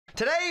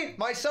Today,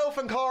 myself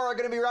and Cara are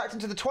going to be reacting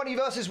to the 20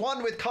 versus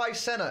 1 with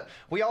Cenat.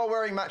 We are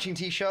wearing matching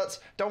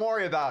t-shirts. Don't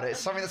worry about it. It's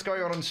something that's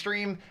going on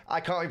stream. I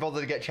can't be bothered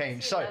to get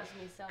changed. So,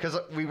 because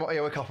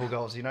we're a couple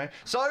girls, you know.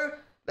 So,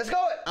 let's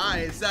go.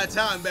 Alright, it's that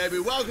time, baby.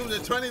 Welcome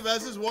to 20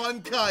 versus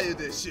 1 Kai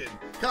edition.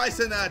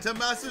 Cenat, a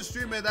massive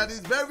streamer that is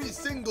very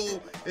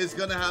single, is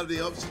gonna have the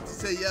option to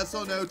say yes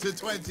or no to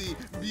 20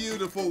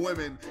 beautiful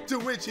women to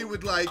which he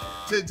would like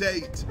to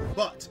date.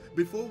 But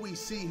before we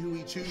see who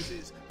he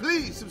chooses,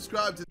 please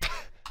subscribe to.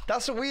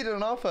 That's what we did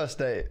on our first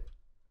date.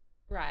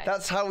 Right.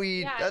 That's how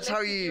we. Yeah, that's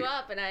how you. No.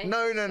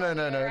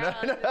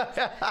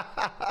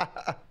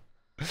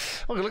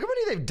 Oh, look how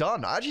many they've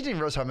done. I actually didn't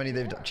realize how many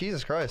they've done.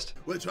 Jesus Christ.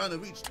 We're trying to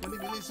reach 20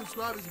 million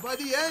subscribers by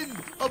the end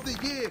of the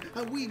year,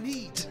 and we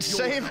need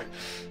same.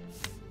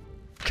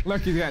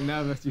 Look, he's getting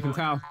nervous. You can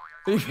tell.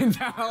 You can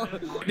tell.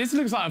 This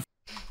looks like a.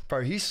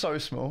 Bro, he's so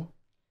small.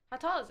 How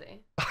tall is he?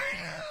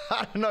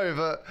 I don't know,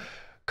 but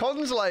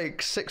Con's like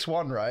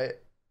 6'1", right?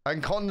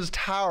 And Con's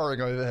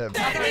towering over him.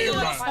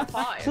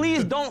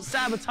 Please don't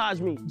sabotage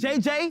me.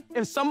 JJ,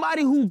 if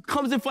somebody who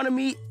comes in front of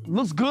me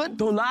looks good,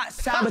 do not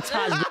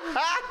sabotage me.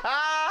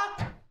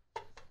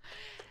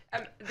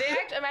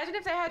 Imagine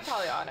if they had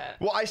Talia on it.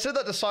 Well, I said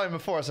that to Simon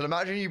before. I said,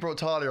 imagine you brought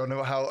Talia on,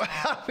 how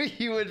happy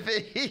you would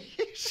be.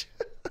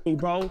 Hey,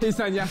 bro. He's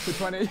saying yes to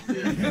 20.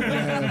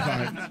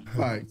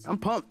 I'm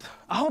pumped.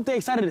 I hope they're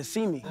excited to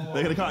see me.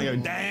 They're gonna come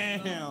and go,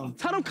 damn.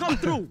 Tell them come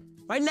through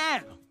right now.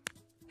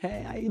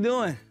 Hey, how you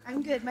doing?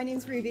 I'm good. My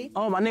name's Ruby.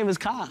 Oh, my name is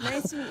Kai.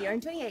 Nice to meet you. I'm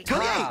 28.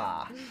 28?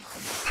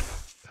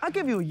 I'll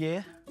give you a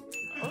year.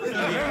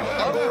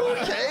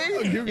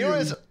 Okay. You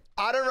know,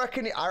 I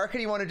reckon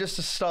he wanted just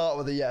to start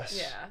with a yes.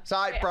 Yeah.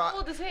 So Wait, how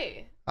old is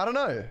he? I don't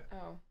know.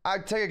 Oh.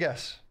 I'd take a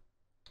guess.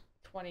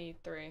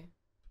 23.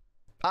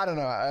 I don't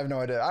know. I have no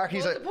idea. I reckon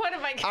he's like. What's the point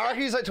of my guess? I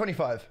reckon he's like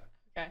 25.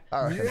 Okay.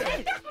 I reckon.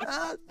 Okay.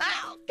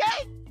 How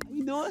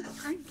you doing?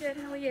 I'm good.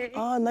 How are you?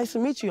 Oh, nice to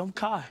meet you. I'm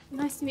Kai.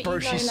 Nice to meet Bro,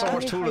 you. she's so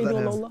much taller than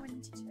him.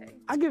 22.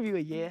 I'll give you a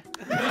year.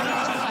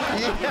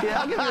 Yeah,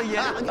 I'll give you a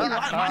year.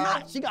 Why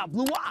not? She got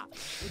blue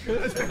eyes.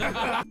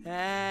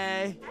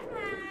 Hey.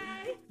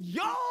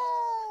 Yo,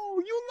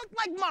 you look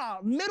like my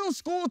middle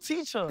school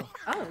teacher.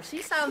 Oh,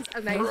 she sounds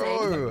amazing.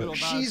 Bro,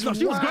 she was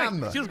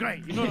great. She was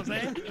great. You know what I'm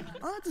saying?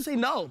 I have to say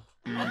no.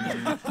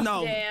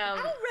 No. Damn.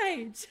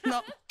 Outrage.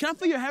 No. Can I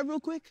feel your head real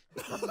quick?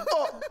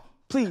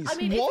 Please. I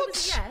mean, what? if it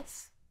was a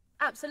yes,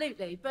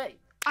 absolutely, but...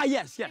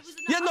 Yes. Yeah,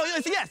 no,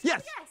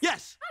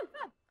 yes.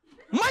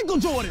 Michael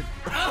Jordan.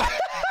 Look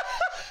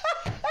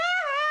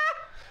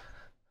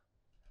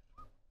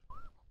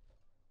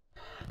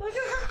at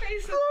her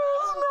face. There's no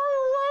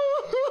way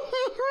you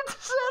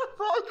said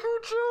Michael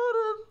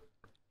Jordan.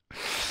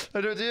 I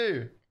do it to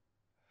you.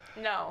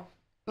 No.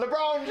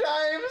 LeBron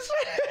James.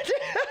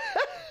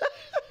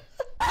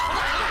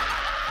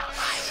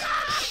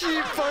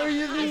 Bro,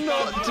 you did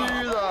not do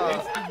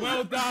that.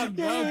 Well done.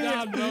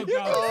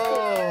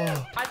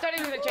 Oh. I thought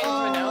he was going to change to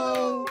a no.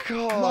 Oh,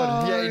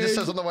 God. Yeah, he just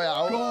says on the way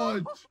out.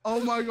 God. Oh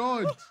my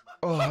God.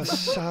 Oh,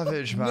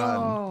 savage, man.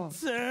 No.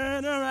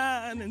 Turn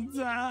around and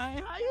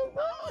die. How you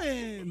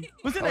doing?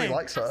 What's your name? He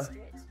likes her.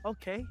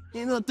 Okay.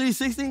 You know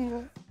 360? He's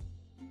going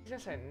to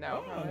say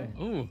no, probably.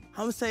 Ooh. I'm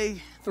gonna say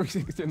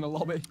 360 in the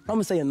lobby. I'm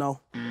gonna say a no.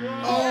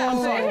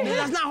 Oh.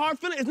 That's not hard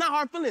feelings. It's not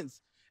hard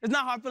feelings. It's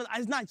not hard feelings.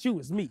 It's not you.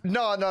 It's me.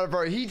 No,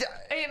 bro. Hey,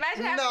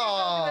 imagine having the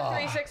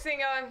 360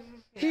 going.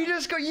 He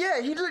just go, yeah,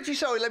 he literally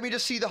said, let me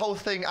just see the whole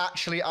thing.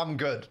 Actually, I'm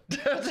good.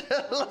 Like,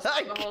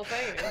 the whole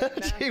thing.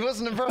 He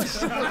wasn't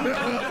impressed. Man,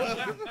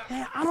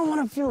 I don't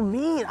want to feel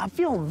mean. I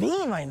feel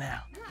mean right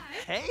now.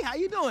 Hey, how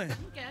you doing?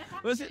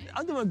 Good.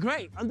 I'm doing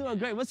great.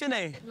 What's your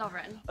name?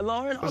 Lauren.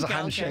 Lauren? It was a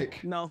handshake.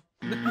 Okay. No.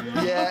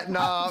 Yeah,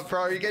 nah,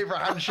 bro. You gave her a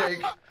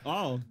handshake.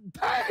 Oh.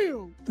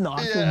 Damn. No,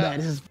 I feel bad.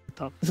 This is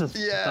tough.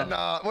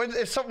 Nah.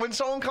 When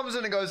someone comes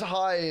in and goes,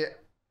 hi.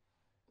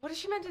 What is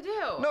she meant to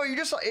do? No, you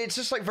just like, it's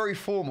just like very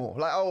formal.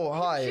 Like, oh,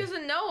 hi. She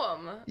doesn't know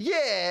him.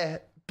 Yeah,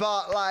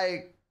 but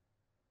like,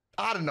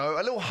 I don't know,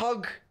 a little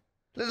hug.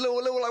 A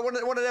little like one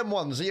of them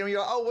ones. You know,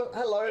 you're like, oh, well,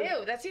 hello.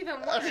 Ew, that's even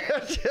worse.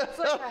 It's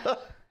like a,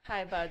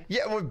 hi, bud.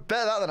 Yeah, well,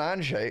 better that than a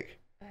handshake.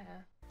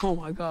 Oh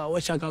my God,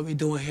 what y'all got me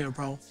doing here,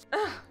 bro?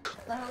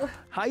 Hello.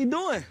 How you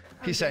doing?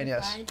 He's saying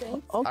yes.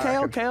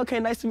 Okay.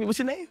 Nice to meet you. What's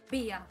your name?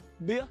 Bia.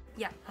 Bia?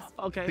 Yeah.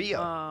 Okay. Bia.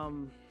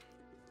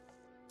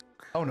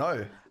 Oh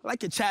no. I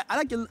like your chat. I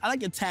like your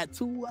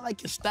tattoo. I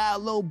like your style a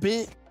little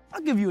bit. I'll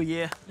give you a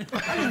year.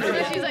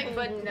 She's like,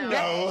 but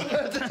no.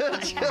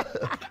 He's getting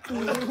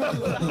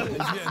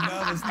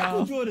nervous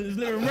now. Jordan is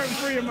living rent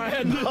free in my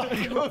head.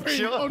 It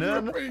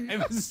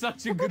was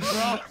such a good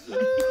drop.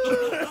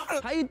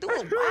 How you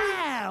doing?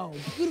 Wow,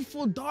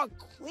 beautiful dark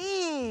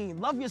queen.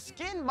 Love your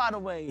skin, by the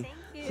way. Thank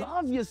you.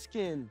 Love your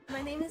skin.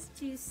 My name is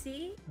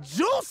Juicy.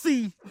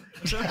 Juicy?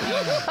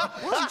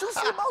 What's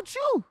juicy about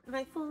you?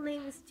 My full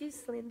name is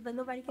Juicelyn, but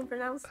nobody can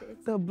pronounce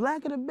it. The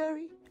blacker the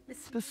berry,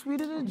 the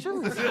sweeter the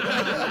juice.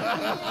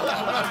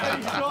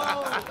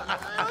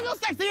 Your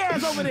sexy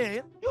ass over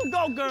there. You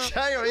go, girl.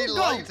 Hang on, he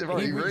liked it, bro.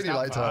 He really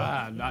liked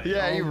her.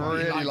 Yeah, he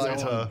really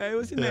liked her. Hey,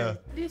 what's your name?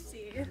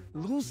 Lucy.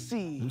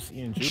 Lucy.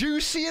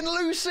 Juicy and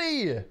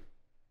Lucy.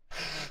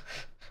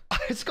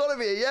 It's gotta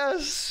be a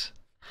yes.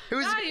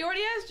 Who's Nah, you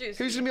already asked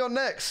Juicy. who's gonna be on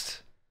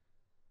next?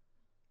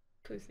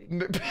 Pussy.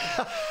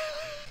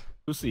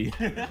 Lucy.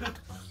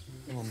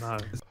 Oh, no.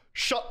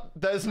 Shut.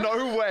 There's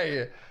no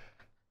way.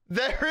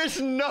 There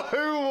is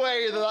no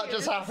way that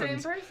just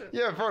happened. Same person.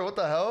 Yeah, bro. What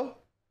the hell?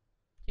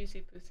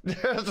 Juicy pussy.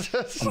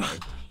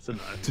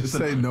 Just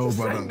say no,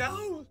 brother.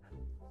 No.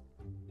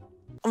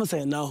 I'm gonna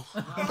say no.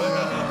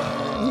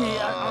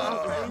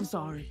 Yeah, I'm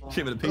sorry.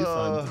 Shit with a peace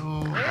sign.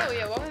 Oh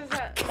yeah, what was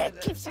that?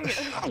 Keep saying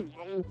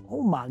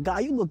oh my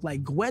God, you look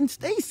like Gwen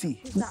Stacy.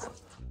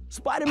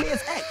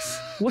 Spider-Man's ex.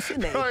 What's your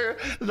name? Bro,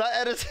 the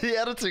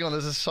editing on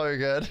this is so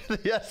good.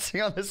 The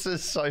editing on this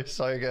is so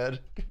good.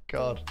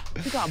 God.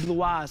 You got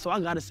blue eyes, so I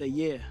gotta say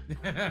yeah.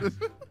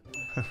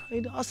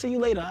 Hey, I'll see you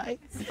later, all right?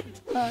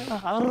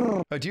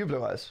 Oh, do you have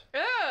blue eyes?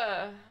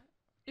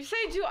 You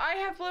say, do I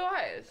have blue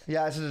eyes?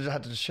 Yeah, I just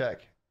had to just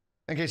check.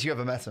 In case you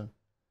ever met him.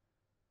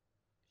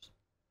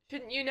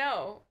 Shouldn't you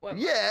know? What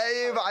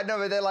Yeah, but I know,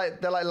 but they're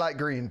like light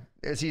green.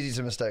 It's easy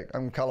to mistake.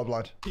 I'm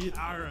colorblind.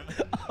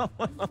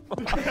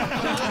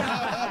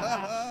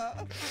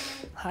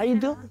 How you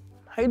doing?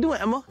 How you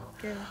doing, Emma?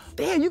 Good.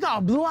 Damn, you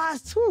got blue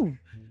eyes too.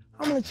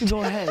 I'm gonna let you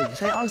go ahead.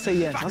 I'll say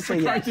yes. I'll say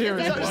yes.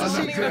 That's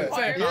the secret.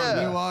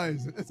 Yeah. Blue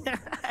eyes.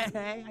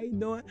 Hey, how you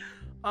doing?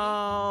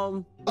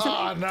 Oh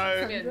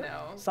no. Yeah,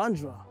 no.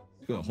 Sandra.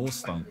 You got horse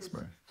stunts,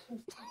 bro.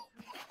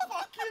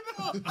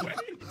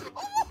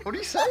 What do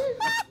you say?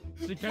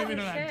 She came in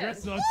on that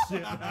dress on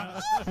shit.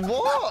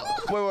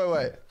 What?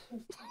 Wait.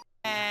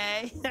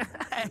 Hey,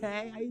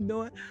 hey, how you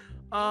doing?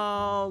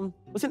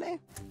 What's your name?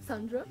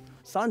 Sandra.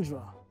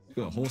 Sandra.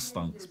 You got horse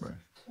stunts, bro.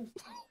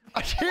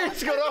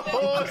 She's got a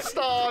horse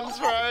stance,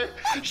 bro.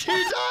 She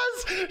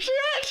does. She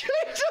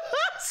actually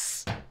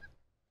does.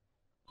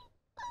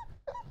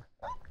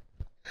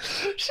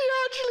 She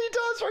actually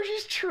does, bro.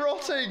 She's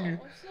trotting.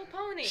 Oh, it's no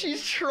pony.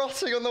 She's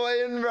trotting on the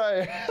way in,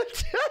 bro.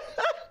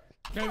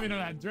 Came in on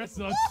that dress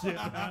on shit.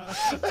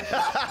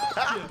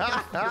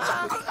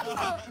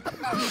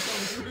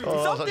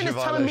 Something is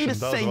telling me to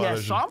say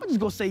yes, so I'm just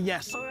gonna say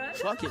yes. Alright.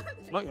 Fuck it.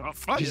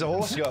 Fuck She's it. a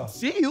horse girl.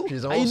 See you.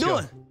 She's a How you horse girl.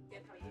 doing?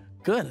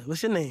 Good.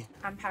 What's your name?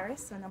 I'm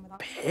Paris, and I'm an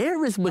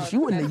Paris, but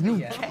you in the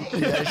UK.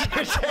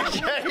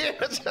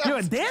 You're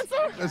a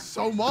dancer? That's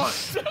so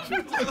much.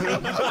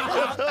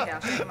 Yeah,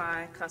 I'll take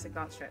my classic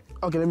dance trip.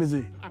 Okay, let me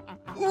see.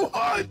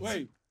 What?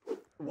 Wait.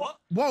 Whoa.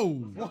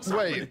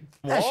 Wait,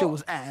 That shit what?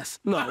 was ass.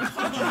 No. What?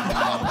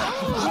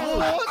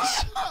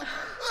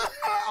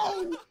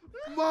 Oh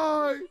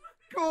my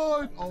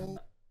God. Oh.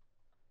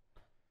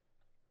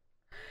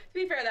 To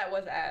be fair, that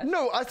was ass.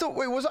 No, I thought,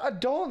 wait, was that a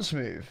dance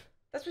move?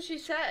 That's what she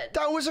said.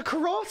 That was a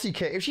karate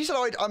kick. If she said,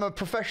 oh, I'm a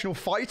professional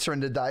fighter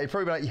and did that, he'd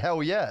probably be like,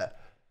 hell yeah.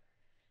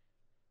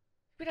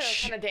 We know what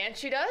kind of dance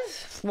she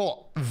does.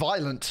 What?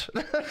 Violent.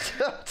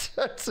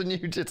 It's a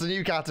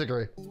new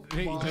category.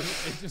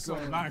 It's just so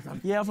nice.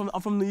 Yeah, I'm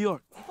from New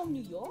York. From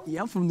New York?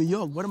 Yeah, I'm from New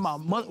York. What am my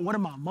mother?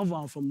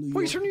 I'm from New York.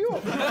 Wait, he's from New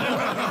York.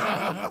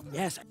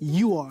 Yes,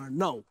 you are.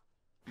 No.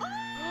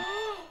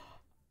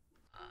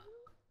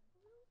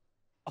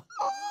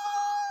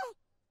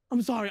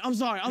 I'm sorry.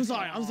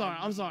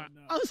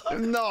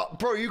 No,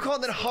 bro, you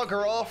can't then hug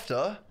her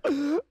after.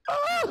 I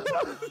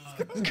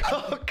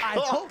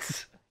hope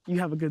you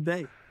have a good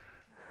day.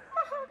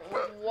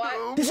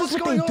 What? This is What's what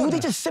they going do. on? They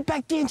just sit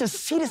back there and just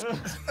see this.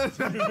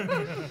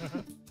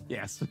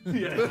 Yes.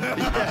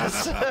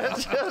 Yes.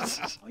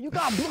 Oh, you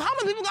got blue. How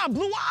many people got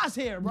blue eyes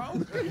here, bro?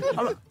 I'm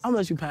gonna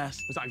let you pass.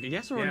 Was that a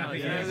yes or a no?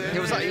 It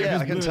was like, yeah,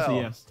 I can tell.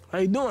 Yes. How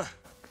you doing?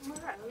 I'm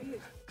alright, how are you?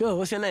 Good.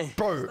 What's your name?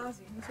 Bro, Stasi,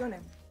 what's your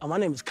name? Oh, my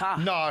name is Kai.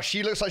 nah,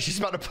 she looks like she's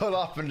about to pull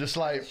up and just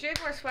like... She has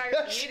more swagger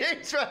than you do.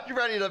 She's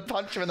ready to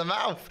punch him in the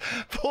mouth.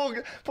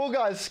 Poor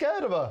guy's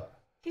scared of her.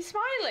 He's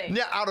smiling.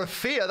 Yeah, out of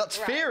fear. That's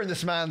fear in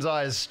this man's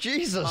eyes.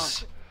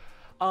 Jesus.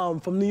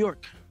 From New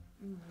York.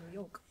 New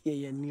York.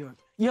 Yeah, New York.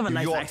 You have a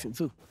nice York. accent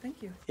too.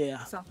 Thank you.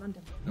 Yeah. South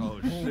London.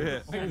 Oh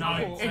shit.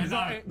 No,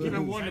 keep it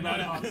warned about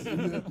us.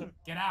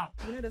 Get out.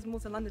 You know there's more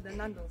to London than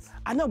Nando's.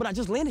 I know, but I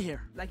just landed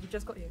here. Like you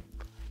just got here.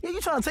 Yeah, you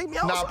trying to take me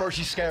out? Nah, bro,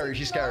 she's scary.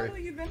 She's How scary.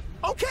 long you been?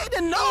 Okay,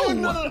 then no.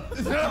 No.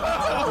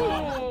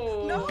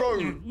 Bro,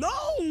 No.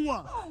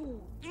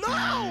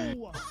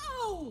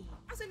 Oh!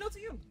 I said no to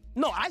you.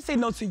 No, I say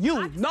no to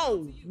you.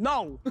 No.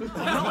 what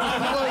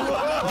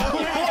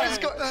is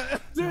going...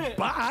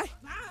 Bye.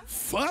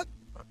 Fuck.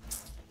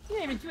 You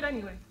didn't even do it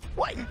anyway.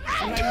 What?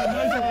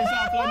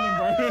 South London,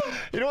 bro.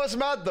 You know what's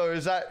mad though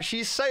is that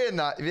she's saying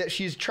that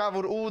she's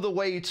travelled all the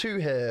way to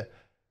here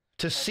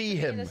to see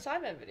In the him.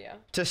 Sidemen video.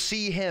 To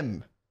see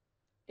him.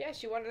 Yeah,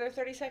 she wanted her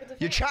 30 seconds of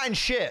You're fame. chatting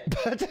shit.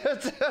 Hey, get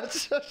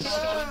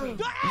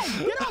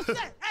off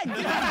set. Hey,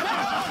 get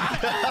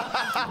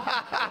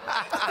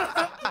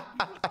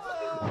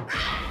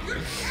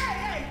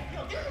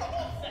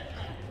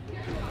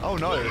Oh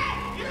no.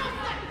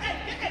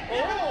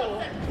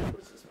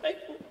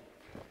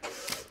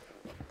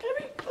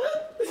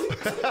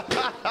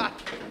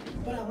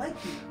 But I like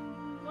you.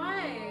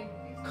 Why?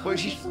 Wait,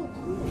 she's... So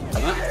cool.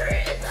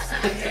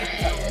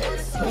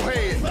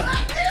 Wait.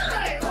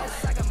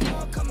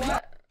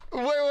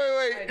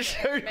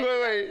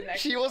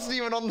 She wasn't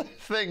even on the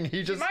thing.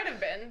 He just... She might have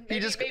been. He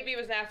just... Maybe it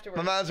was afterwards.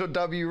 My man's got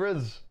W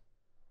Riz.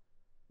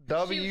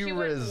 She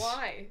went,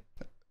 why?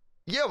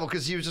 Yeah, well,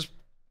 because he was just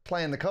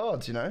playing the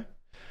cards, you know?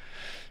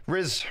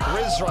 Riz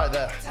right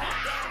there.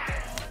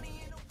 How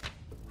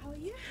are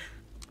you?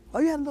 Oh,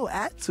 you had a little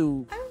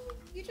attitude.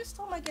 You just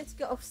told my girl to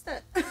get off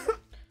step.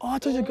 Oh, I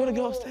told you to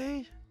go off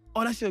stage.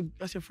 Oh, that's your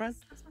friend?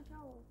 That's my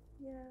girl.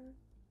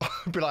 Yeah.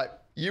 Be like,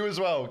 you as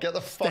well, get the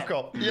fuck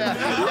up. Yeah.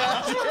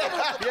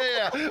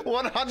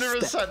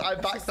 100%, I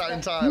back that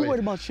entirely. You worried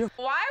about your...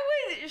 Why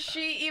would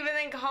she even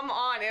then come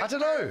on if I don't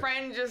know. her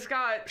friend just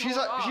got She's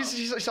told like, off?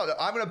 she's like,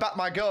 I'm gonna back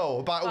my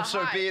girl by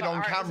also being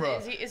on camera.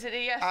 Is it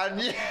a yes? And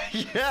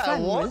yeah,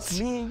 Friend, what? It's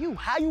me and you.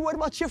 How you worried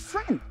about your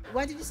friend?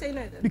 Why did you say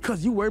no then?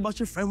 Because you worried about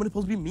your friend when it's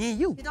supposed to be me and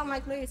you. You don't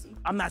like loyalty.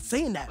 I'm not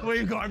saying that. Where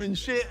you got him in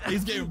shit?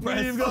 He's getting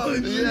pressed.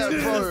 Yeah,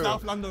 bro.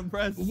 South London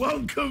press.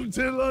 Welcome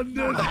to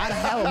London. How the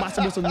hell am I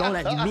supposed to know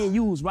that me and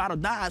you was ride or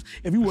dies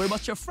if you worry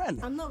about your friend?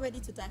 I'm not ready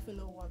to die for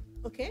no one,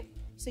 okay?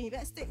 So you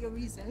better state your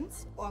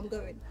reasons or I'm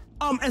going.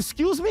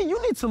 Excuse me, you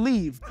need to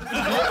leave.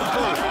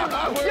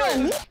 Yeah,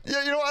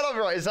 you know what I love,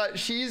 right? Is that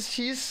she's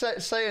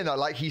saying that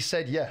like he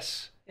said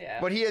yes. Yeah.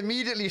 But he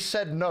immediately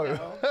said no.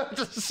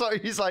 So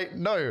he's like,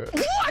 no.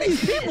 Who are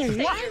these people?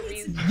 What?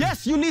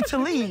 Yes, you need to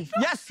leave.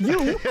 Yes, you.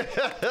 You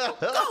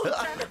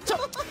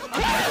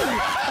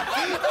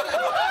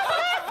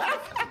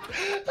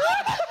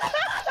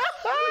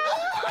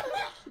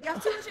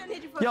have too much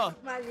energy for Yo. this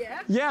man,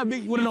 yeah? Yeah,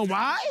 you wanna know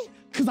why?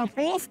 Because I'm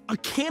off a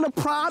can of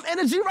prime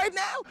energy right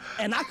now,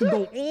 and I could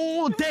go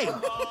all day.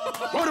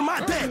 Go to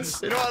my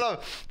beds. You know what I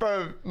love?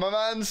 Bro, my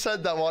man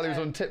said that while he was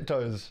on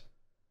tiptoes.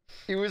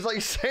 He was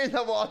like saying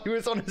that while he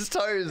was on his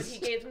toes. He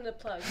gave him the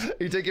plug.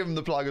 He did give him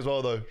the plug as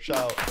well though. Shout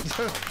out.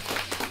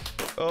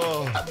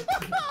 Oh,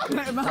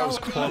 that was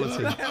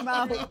quality.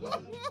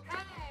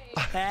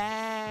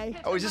 Hey.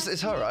 Oh,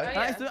 it's her, right?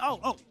 Yeah.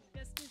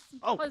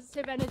 Oh.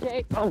 Positive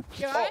energy. Oh.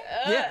 You alright?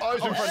 Yeah. Oh,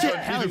 he's in friend zone.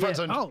 He's in friend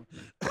zone. Oh.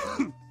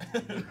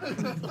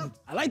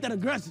 I like that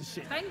aggressive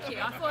shit. Thank you.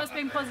 I thought it was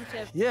being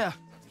positive. Yeah,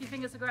 If you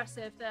think it's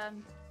aggressive,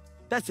 then.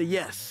 that's a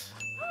yes.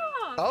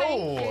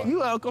 Oh. You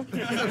welcome.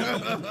 Wait, you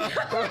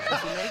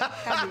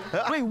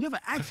have an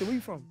accent. Where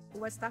you from?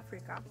 West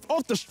Africa.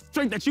 Off the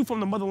strength that you from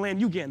the motherland,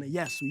 you getting a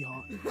yes,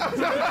 sweetheart.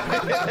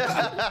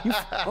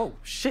 Oh,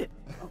 shit.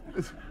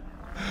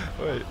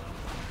 Wait.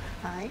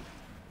 Hi.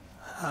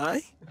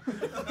 Hi.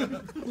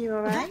 You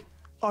alright?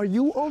 Are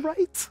you all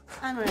right?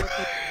 I'm alright.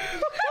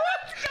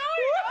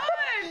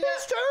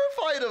 He's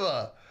terrified of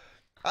her.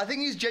 I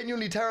think he's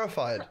genuinely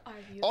terrified.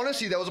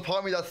 Honestly, there was a part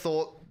of me that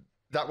thought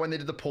that when they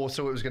did the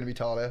portal, it was going to be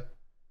Talia.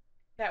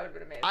 That would have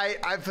been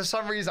amazing. I for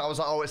some reason, I was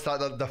like, oh, it's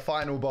like the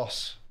final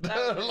boss.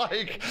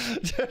 Like,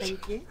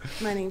 Thank you.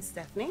 My name's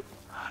Stephanie.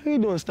 How you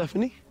doing,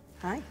 Stephanie?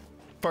 Hi.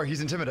 bro,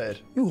 he's intimidated.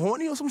 You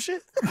horny or some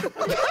shit?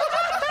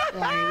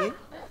 Why are you?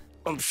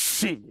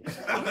 Shit. What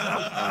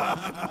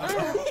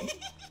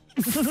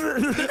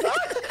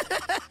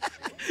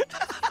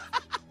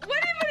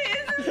even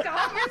is this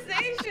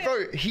conversation?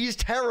 Bro, he's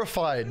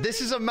terrified. This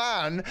is a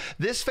man.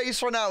 This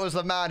face right now is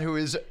the man who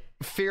is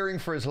fearing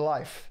for his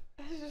life.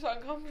 This is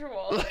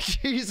uncomfortable. Like,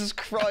 Jesus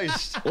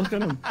Christ. What's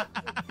going on?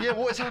 Yeah,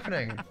 what is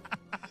happening?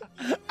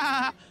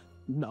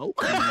 No.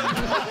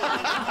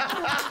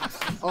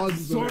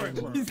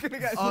 Unbelievable. He's gonna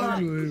get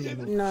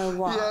Unbelievable. No,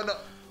 what? Yeah, no.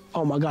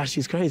 Oh my gosh,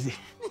 she's crazy.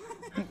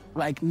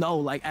 Like, no,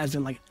 like, as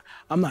in, like,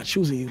 I'm not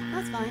choosing you.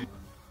 That's fine.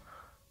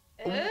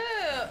 Ew. Ew.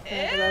 Have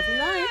a lovely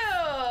life.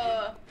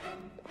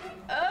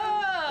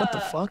 What the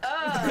fuck? What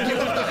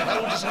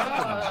just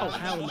happened? Oh,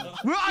 hell no.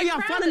 Where are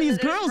y'all finding these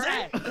girls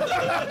at?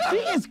 She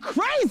is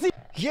crazy.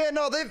 Yeah,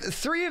 no,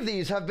 three of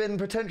these have been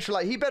potential.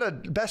 Like, he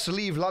best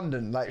leave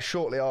London, like,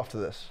 shortly after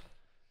this.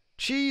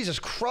 Jesus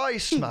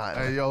Christ, man.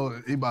 Hey,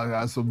 yo, he about to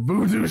have some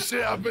voodoo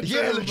shit up in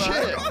Yeah, there,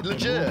 man.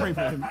 legit.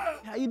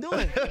 How you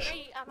doing?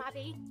 Hey, I'm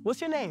Abby.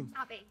 What's your name?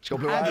 Abby. She's got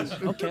blue eyes.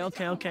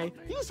 Okay.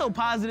 You so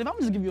positive. I'm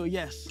just give you a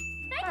yes.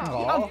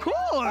 Aw. Of course.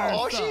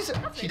 Oh,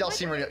 she does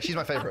seem really. She's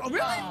my favorite.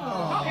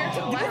 Compared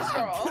to West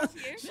Girl.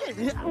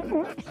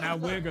 Now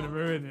we're gonna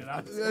ruin it.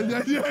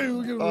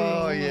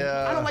 Oh I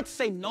yeah. don't like to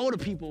say no to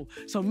people.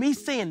 So me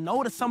saying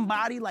no to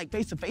somebody like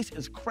face to face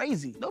is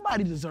crazy.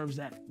 Nobody deserves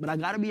that. But I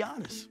gotta be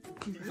honest.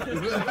 Think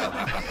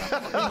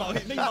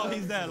about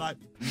he's there, like.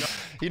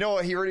 You know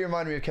what? He really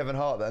reminded me of Kevin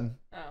Hart then.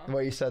 Oh. The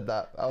way he said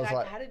that. I was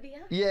like, How did he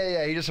have?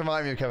 yeah. He just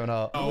reminded me of Kevin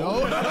Hart.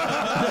 No.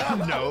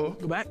 No.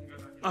 Go back.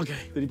 Okay.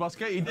 Did he bust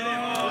Katie? He did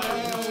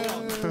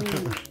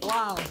it.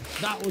 Wow.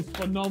 That was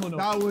phenomenal.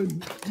 That was.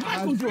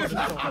 Michael Jordan.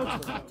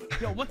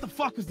 Yo, what the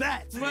fuck was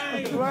that?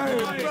 Right.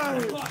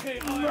 That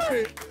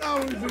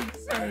was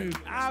insane.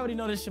 I already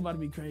know this shit about to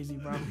be crazy,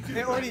 bro.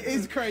 It already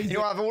is crazy. You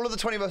know, out of all of the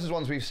 20 versus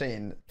ones we've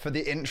seen, for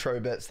the intro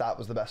bits, that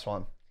was the best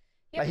one.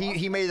 Like,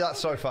 he made that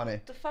so funny.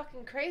 The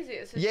fucking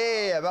craziest.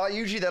 Yeah, but like,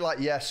 usually they're like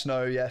yes,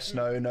 no, yes,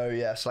 no, no,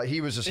 yes. Like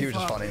he was just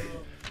funny.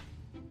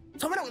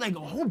 Some of them, like a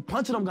whole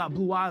bunch of them got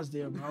blue eyes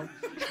there, bro.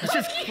 It's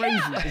just crazy.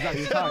 Is that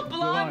your type?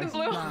 Blonde and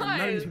blue Nah, none of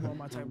eyes. these people are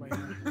my type right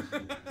now. All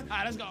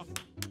right, let's go.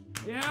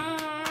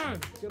 Yeah.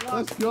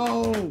 Let's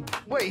go.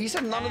 Wait, he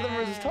said none of them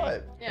were his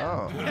type. Yeah.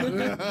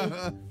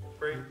 Oh.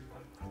 3,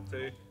 2,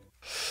 1.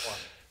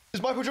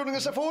 Is Michael Jordan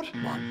gonna step forward?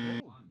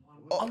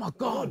 Oh my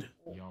God.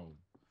 Yo.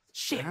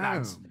 Shit,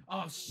 lads.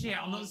 Oh shit!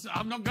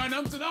 I'm not going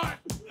home tonight.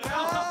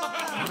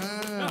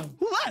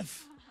 Who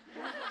left?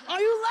 Are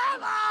you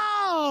left?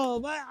 Oh,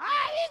 but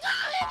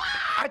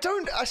I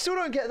still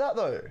don't get that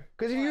though.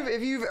 Because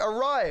if you've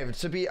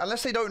arrived to be,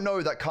 unless they don't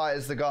know that Kai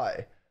is the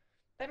guy.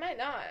 They might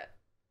not.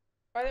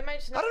 Or they might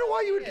just. I don't know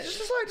why you would just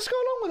go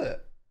along with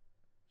it.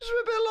 Just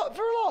a bit of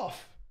for a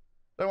laugh.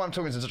 I don't know why I'm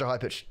talking in such a high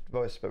pitched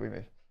voice, but we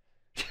move.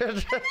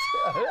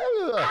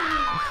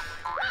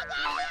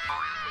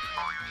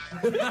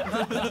 only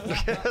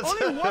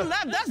one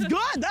left. That's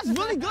good. That's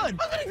really good.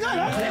 That's really good.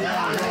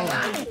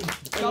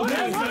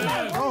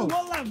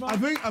 One left, bro. I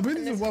think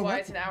this is Why what.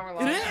 it's an hour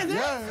long. It is.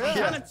 I'm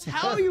trying to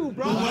tell you,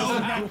 bro.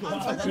 I'm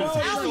trying to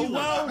tell you.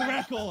 World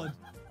record.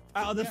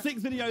 Out of the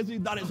 6 videos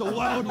we've done, it's a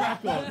world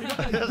record.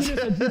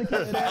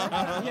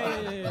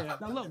 Yeah.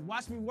 Now look,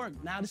 watch me work.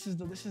 Now this is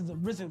the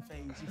risen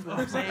phase. You feel what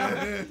I'm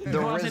saying? The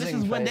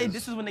risen phase.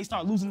 This is when they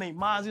start losing their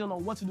minds. They don't know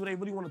what to do. They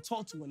really want to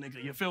talk to a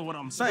nigga. You feel what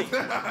I'm saying?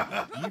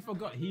 You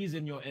forgot he's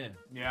in your ear.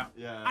 Yeah.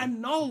 I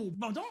know,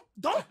 bro.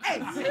 Hey,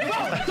 bro,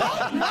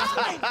 don't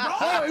violate,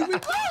 bro.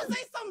 Don't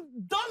say some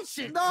dumb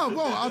shit. No,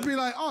 bro. I'd be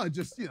like, oh,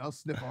 just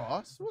sniff her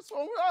ass. What's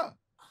wrong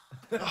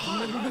with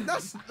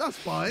that? That's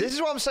fine. This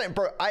is what I'm saying,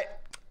 bro.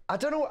 I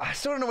don't know. I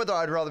still don't know whether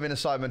I'd rather be in a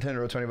Sidemen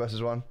Tinder or 20 versus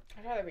 1.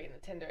 I'd rather be in the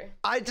Tinder.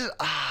 I don't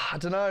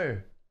know.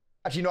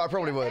 Actually, no, I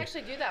probably would. They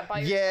actually do that by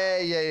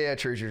Yeah.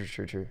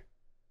 True.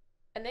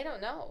 And they don't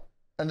know.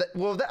 And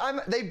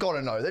they've got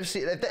to know. They've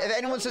seen. If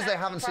anyone says they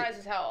haven't seen. Surprised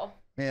as hell.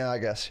 Yeah, I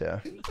guess. Yeah.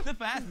 The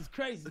fast is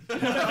crazy.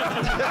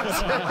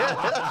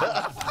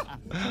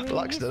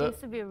 Lux did it. He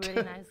seems to be a really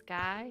nice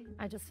guy.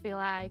 I just feel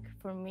like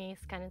for me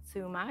it's kind of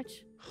too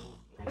much.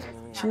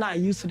 She's not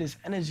used to this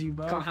energy,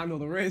 bro. Can't handle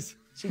the riz.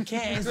 She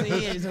can't.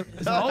 It's an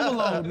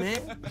overload,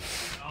 man.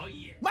 Oh,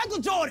 yeah. Michael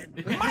Jordan!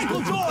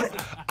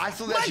 I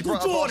thought that she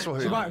brought up basketball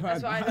hoop.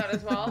 That's what I thought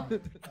as well.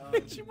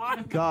 She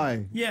might.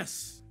 Guy,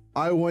 Yes.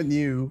 I want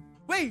you.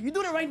 Wait, you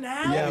doing it right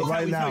now? Yeah,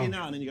 right We tell now. you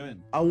now and then you go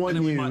in. I want And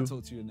then we you might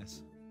talk to you in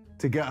this.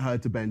 to get her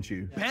to bench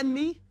you. Bend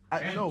me?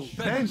 No,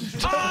 bench.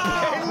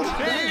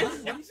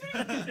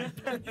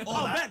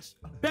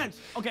 Bench.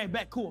 Okay,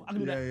 bet. Cool. I can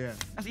do that. Yeah.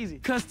 That's easy.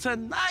 Cause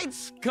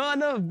tonight's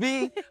gonna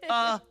be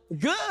a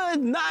good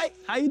night.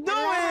 How you doing?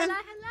 Hello.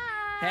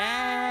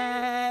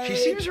 Hey. She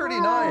seems really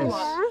nice.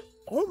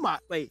 Oh my,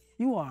 wait.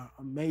 You are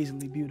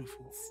amazingly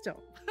beautiful.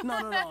 Stop.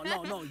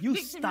 No. You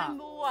stop.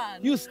 Number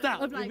 1. You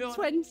stop. Of like You feel-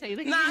 20.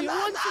 Look Nah, at you. nah,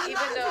 Want nah, to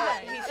Even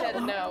though he said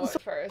no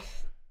at first.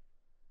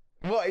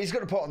 What? He's got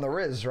to put on the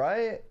riz,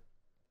 right?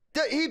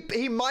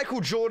 He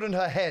Michael Jordan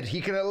her head. He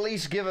can at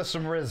least give her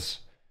some riz.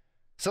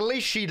 It's the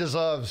least she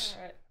deserves.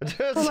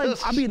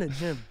 I be in the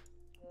gym,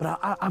 but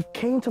I've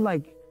came to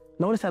like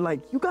notice that like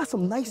you got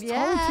some nice tone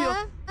to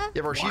your.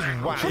 Yeah, bro, she's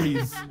wow.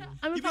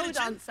 I'm a pole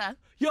dancer.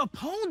 You're a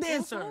pole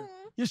dancer.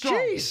 You're strong.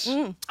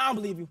 Jeez. I don't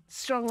believe you.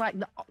 Strong like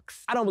the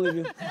ox. I don't believe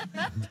you.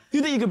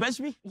 You think you can bench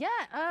me? Yeah,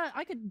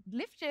 I could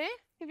lift you.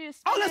 Give you a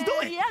Oh, let's do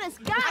it. Yeah, let's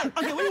go.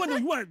 Okay, what do you want to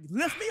do? You want to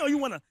lift me or you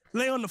want to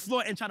lay on the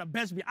floor and try to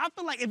bench me? I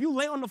feel like if you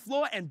lay on the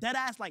floor and dead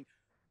ass like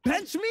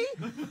bench me,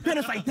 then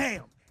it's like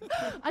damn.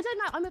 I don't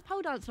know. I'm a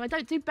pole dancer. I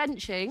don't do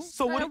benching.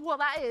 So I don't know what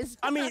that is.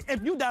 I mean,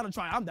 if you down to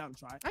try, I'm down to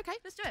try. Okay,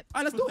 let's do it.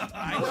 All right, let's do it. All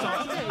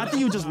right, so I think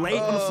you just lay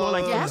on the floor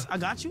like Yeah. this. I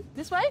got you.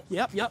 This way?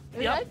 Yep.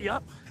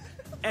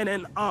 And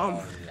then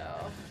No.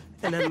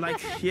 and then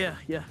like yeah,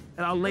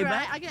 and I'll lay Right,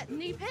 back. I get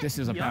knee pit. This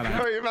is a bad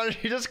Bro, imagine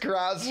he just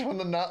grabs from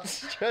the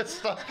nuts.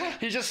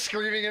 He's just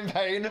screaming in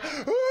pain.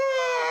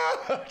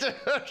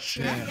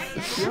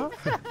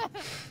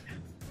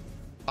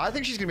 I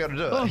think she's gonna be able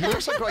to do it. He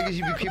looks like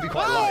he'd be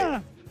quite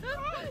light.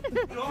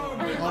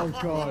 Oh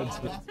God.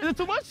 Is it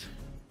too much?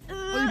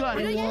 Oh, you got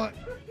it. What?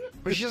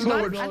 But she's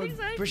not. I think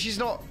so. But she's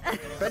not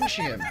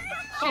benching him.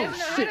 Oh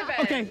shit.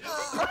 Okay.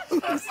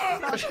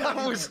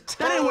 That was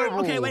That didn't work. terrible.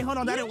 Okay, wait, hold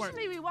on. That didn't work.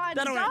 Usually we wind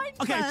That the didn't work. line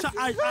Okay, first. so,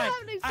 all right,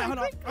 Happening so hold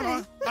on. quickly.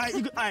 All right,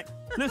 all right,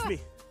 lift me.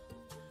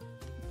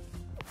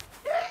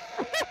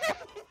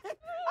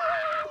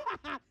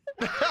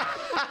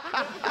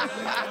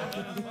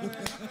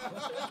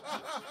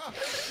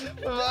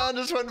 The man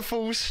just went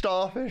full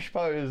starfish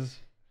pose.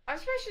 I'm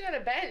surprised she's on a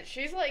bench.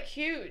 She's like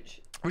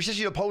huge. We said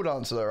she's a pole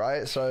dancer though,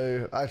 right?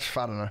 So I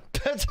don't know.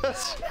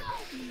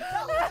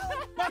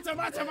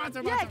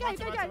 Yeah, go.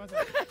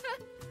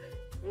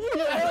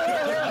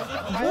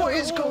 What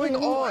is going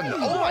on?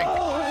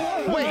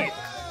 Oh my! Wait,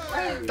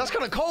 that's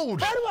kind of cold.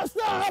 How do I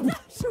stop?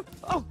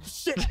 Oh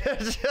shit.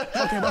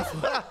 Okay, that's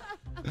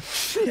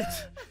shit.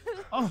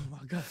 Oh my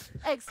God.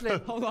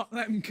 Excellent. Hold on,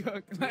 let him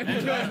cook. Let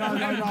him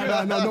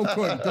No, don't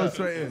cook. Go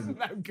straight in.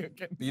 Let him cook.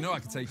 You know I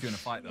could take you in a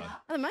fight, though. At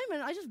the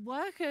moment, I just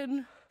work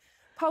and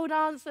pole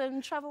dance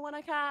and travel when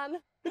I can.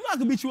 You know I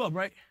can beat you up,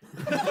 right?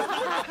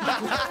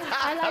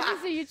 I like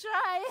to see you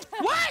try.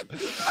 What?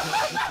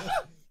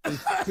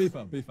 Beef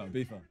up.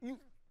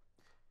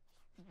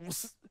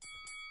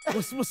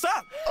 What's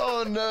up?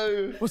 Oh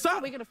no. What's up?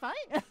 Are we gonna fight?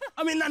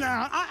 I mean, no,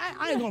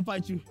 I ain't gonna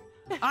fight you.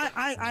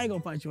 I ain't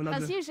gonna fight you.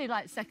 That's usually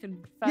like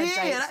second, third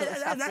date sort of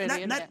stuff, really,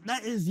 isn't it?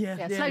 That is,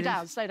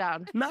 yeah. Slow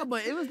down. No,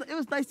 but it was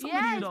nice talking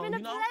to you, though. It's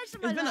been a pleasure,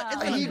 my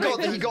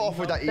love. He got off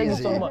with that Thank you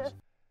easy. so much.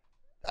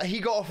 He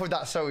got off with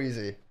that so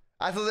easy.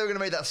 I thought they were going to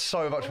make that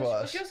so much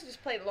worse. She also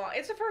just played long.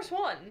 It's the first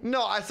one.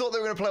 No, I thought they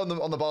were going to play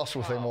on the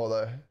basketball thing more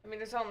though. I mean,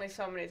 there's only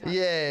so many times.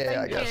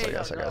 Yeah, I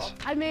guess.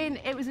 I mean,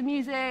 it was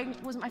amusing.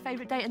 It wasn't my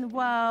favourite date in the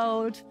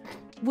world.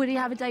 Would he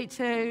have a date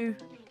too?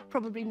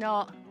 Probably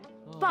not.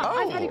 But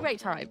I've had a great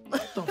time.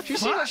 She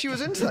seemed like she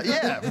was into that.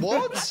 Yeah,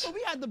 what?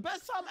 We had the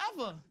best time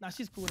ever. Nah,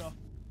 she's cool though.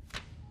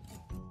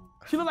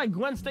 She looked like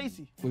Gwen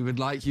Stacy. We would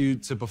like you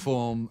to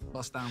perform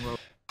Bust Down Roll.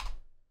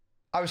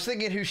 I was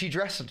thinking who she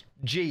dressed.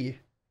 G.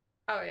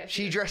 Oh yeah.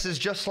 She dresses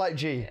just like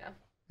G. Yeah.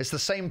 It's the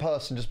same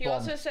person, just He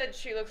blonde. also said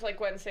she looks like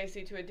Gwen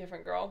Stacy to a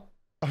different girl.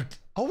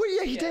 Oh wait,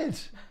 yeah, he did.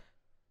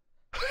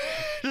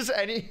 Just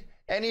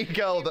any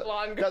girl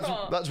Blonde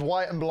girl. that's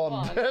white and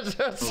blonde.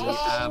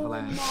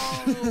 Avalanche.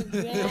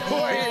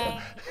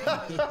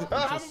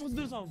 I'm supposed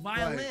to do some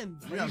violin.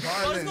 Yeah, Oh,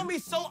 violin. it's gonna be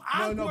so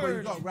awkward. No, but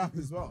you got rap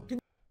as well.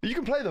 You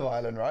can play the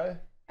violin, right?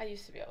 I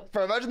used to be able to.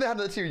 Bro, imagine they had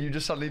that too. You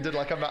just suddenly did it's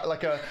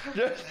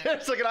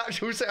like an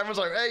actual set. Everyone's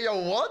like, "Hey,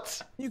 yo,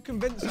 what?" You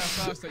convince her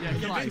first that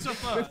you're like,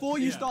 before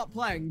you start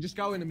playing, just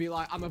go in and be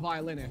like, "I'm a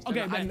violinist."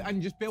 Okay,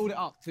 and just build it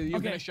up to you're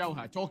Okay. gonna show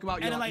her. Talk about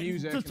And your then, like,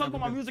 music. just talk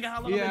about my music and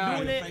how long I've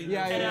been doing it.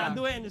 Yeah, and then yeah. I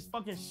do it and it's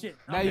fucking shit.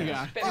 There you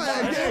go.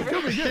 It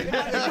could be good.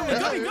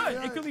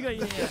 It could be good.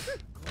 Yeah.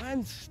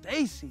 Gwen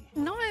Stacy.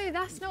 No,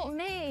 that's not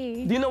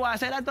me. Do you know why I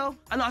say that though?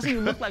 I know I see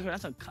you look like her.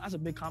 That's a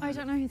big I compliment.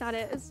 don't know who that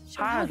is. Should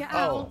Hi. we get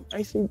out?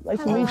 Nice to meet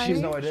Hello.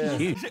 you. No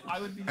idea.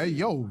 Hey,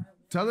 yo,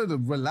 tell her to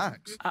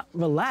relax.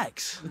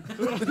 Relax.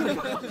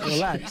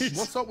 Relax.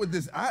 What's up with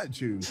this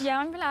attitude? Yeah,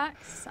 I'm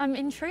relaxed. I'm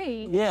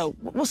intrigued. Yeah,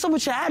 what's up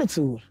with your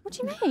attitude? What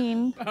do you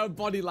mean? Her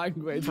body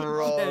language.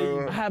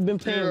 Bro. I have been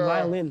playing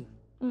violin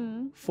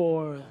Mm.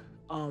 for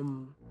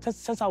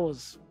since I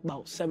was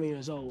about 7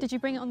 years old. Did you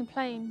bring it on the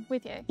plane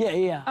with you?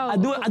 Yeah. Oh, I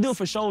do it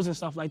for shows and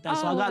stuff like that.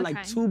 So I Oh, got like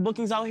okay. 2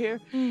 bookings out here.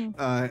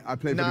 I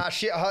played. Nah,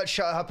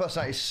 her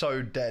personality is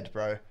so dead,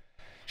 bro.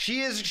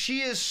 She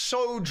is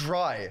so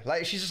dry.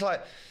 Like she's just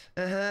like,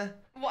 Well,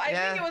 I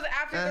think it was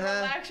after the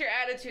relax your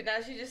attitude. Now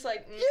she's just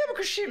like. Yeah,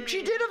 because she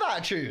did have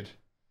attitude.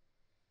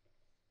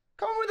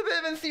 Come on with a bit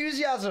of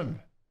enthusiasm.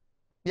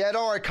 Yeah,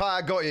 don't worry, Kai,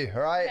 I got you.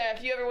 All right. Yeah,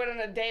 if you ever went on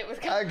a date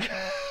with Kai.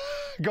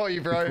 Got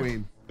you, bro.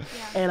 Queen.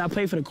 And I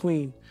play for the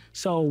Queen.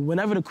 So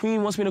whenever the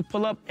Queen wants me to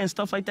pull up and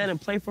stuff like that and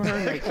play for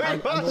her, like, I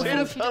go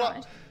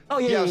ahead. Oh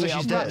yeah, so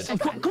she's dead.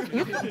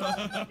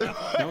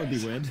 That would be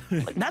weird.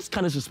 That's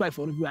kind of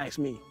disrespectful if you ask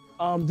me.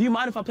 Do you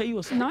mind if I play you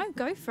a song? No,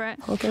 go for it.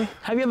 Okay.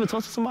 Have you ever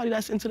talked to somebody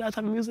that's into that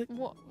type of music?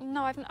 What?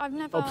 No, I've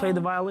never. Or played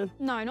the violin?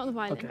 No, not the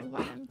violin. Okay. Not the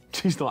violin.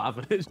 She's still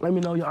having it. Let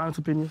me know your honest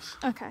opinions.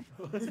 Okay.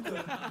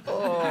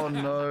 Oh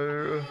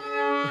no.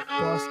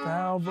 Bust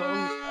down,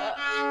 roll.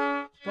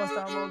 Bust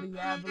down, roll the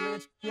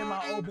avalanche. Yeah,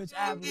 my old bitch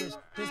average.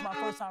 This my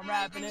first time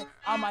rapping it.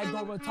 I might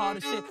go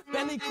retarded shit.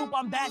 Bentley coupe,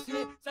 I'm bashing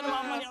it. Sending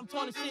my money, I'm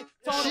tall shit.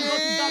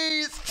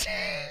 Jeez.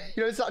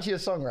 You know, it's actually a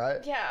song,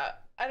 right? Yeah,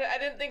 I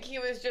didn't think he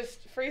was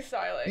just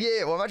freestyling.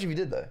 Yeah, well, imagine if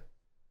you did, though.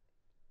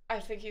 I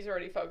think he's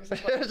already focused on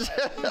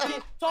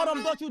freestyling. Told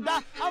them, don't you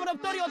die. I'm up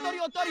 30 or 30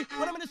 or 30.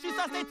 When I'm in the streets,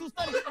 I stay too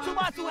steady. 2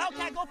 by 2,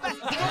 Hellcat, go fast.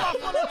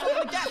 Pull off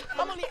on the gas.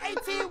 I'm only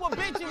 18 with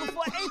big G.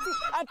 Before 18,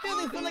 I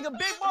feel like a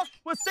big boss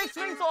with 6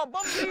 rings or a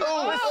bump G.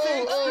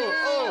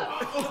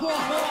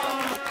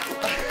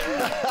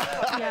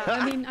 Yeah,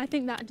 I mean, I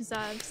think that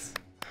deserves.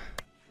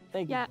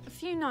 Thank you. Yeah, a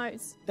few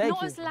notes. Thank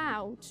Not you. as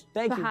loud,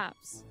 Thank you.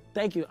 perhaps.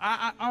 Thank you.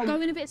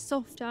 Go in a bit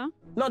softer.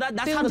 No, that's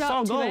how Build the up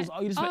song to goes. it.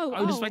 Are you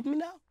disrespecting me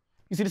now?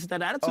 You see, this is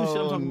that attitude shit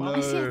I'm talking about.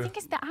 I see, I think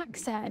it's the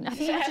accent. I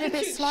think you have to be a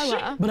bit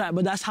slower.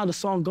 But that's how the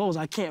song goes.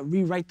 I can't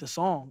rewrite the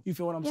song. You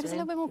feel what I'm Yeah, it's a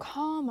saying? little bit more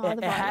calmer.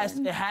 It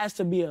has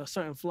to be a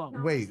certain flow.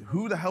 Wait,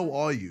 who the hell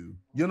are you?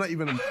 You're not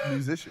even a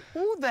musician.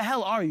 Who the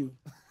hell are you?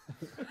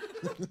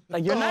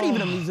 Like, you're not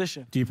even a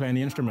musician. Do you play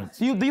any instruments?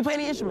 Do you play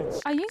any instruments?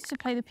 I used to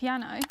play the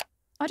piano.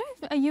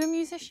 Are you a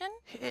musician?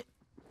 Play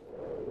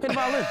the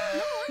violin.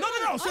 No.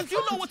 Since you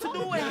know what to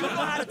do and you know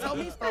how to tell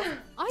me stuff,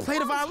 play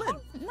the violin.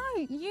 No,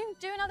 you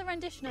do another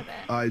rendition of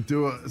it. I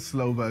do a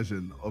slow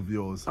version of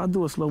yours. I'll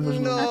do a slow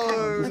version. No.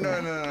 Or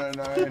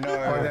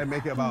then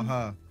make it about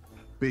her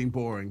being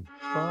boring.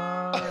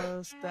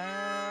 Bust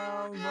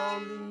down,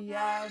 roll the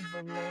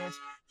avalanche.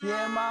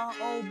 Yeah, my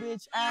old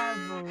bitch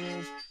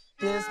average.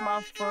 This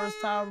my first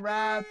time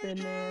rapping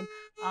and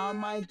I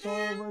might go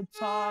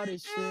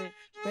retarded shit.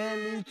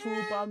 Bentley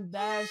coupe, I'm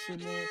dashing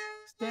it.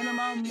 Standing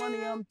my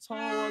money, I'm tall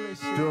as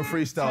shit. Do a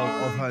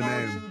freestyle of her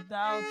name.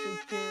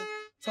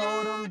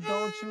 Told him,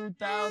 don't you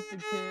doubt the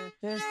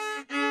kid.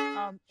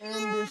 I'm in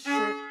this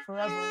shit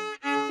forever.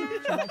 She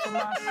liking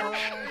my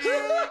songs.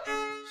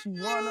 She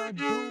wanna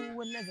do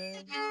a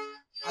nigga.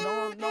 I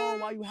don't know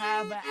why you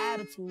have an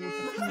attitude. You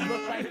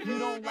look like you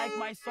don't like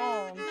my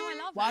song. No, I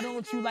love Why it.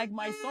 don't you like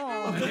my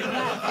song?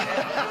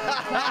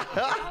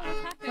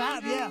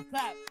 Clap, yeah,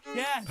 clap.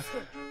 Yes.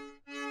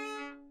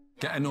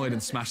 Get annoyed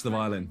and smash the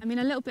violin. I mean,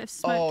 a little bit of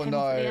smoke came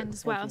at the end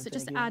as well, so it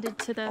just added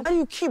to the... Why do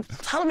you keep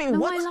telling me No,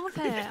 what? I love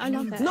it. I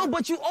love it. No,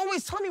 but you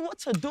always tell me what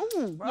to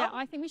do, bro. Yeah,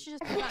 I think we should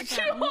just put that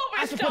down.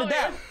 I should put it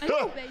down. A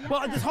little bit, yeah.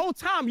 Well, this whole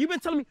time, you've been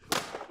telling me,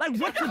 like,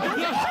 what to do.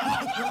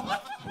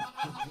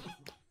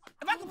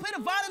 If I can play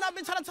the violin, I've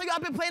been trying to tell you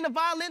I've been playing the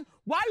violin.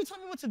 Why are you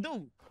telling me what to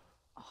do?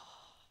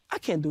 I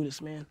can't do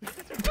this, man.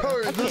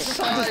 Bro, the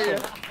sigh.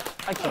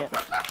 I can't.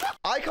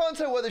 I can't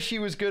tell whether she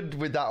was good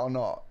with that or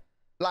not.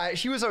 Like,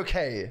 she was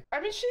okay. I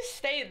mean, she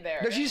stayed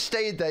there. No, she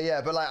stayed there, yeah,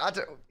 but like, I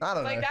don't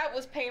know. Like, that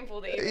was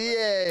painful to even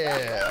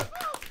Yeah.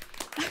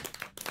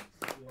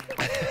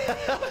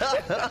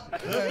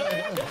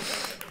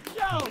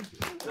 Yo,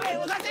 wait,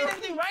 was I saying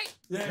anything right?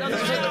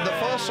 The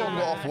first song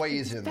got off way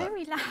easier than that.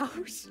 Very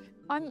loud.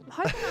 I'm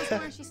hoping that's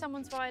actually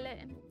someone's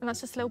violin, and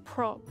that's just a little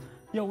prop.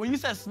 Yo, when you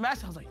said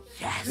smash, I was like,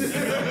 yes.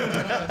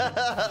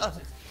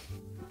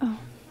 Oh,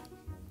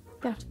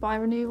 you have to buy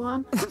a new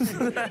one. Did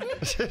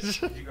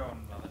you go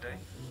on another day?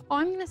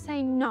 I'm gonna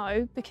say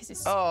no because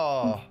it's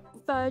Oh.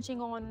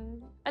 verging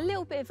on a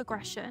little bit of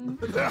aggression.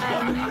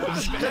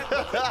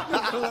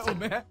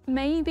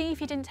 Maybe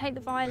if you didn't take the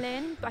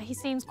violin, but he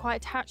seems quite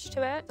attached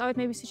to it, I would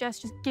maybe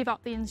suggest just give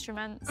up the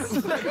instruments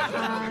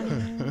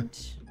and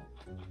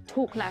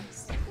talk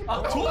less.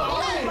 Oh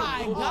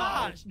my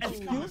gosh!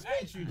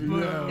 Excuse me?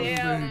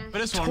 Damn. But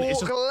this one,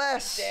 Talk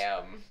less.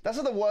 Damn. That's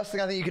not the worst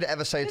thing I think you could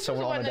ever say to This was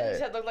the someone on one a that you date.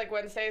 said looked like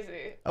Gwen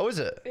Stacy. Oh, is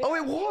it? Yeah. Oh,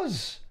 it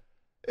was.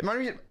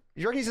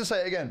 You reckon he's gonna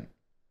say it again?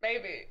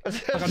 Maybe.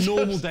 like a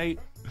normal date,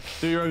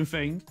 do your own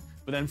thing,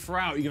 but then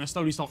throughout you're gonna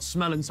slowly start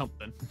smelling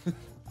something,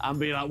 and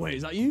be like, "Wait,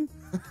 is that you?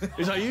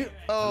 Is that you?"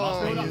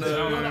 Oh,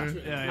 no.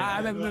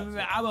 Yeah.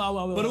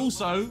 But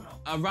also,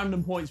 at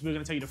random points, we're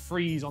gonna tell you to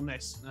freeze on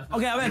this.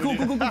 Okay, I bet. Cool.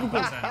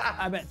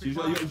 I bet.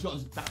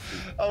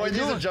 Oh, wait,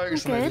 these are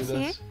jokes when they do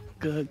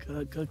Good,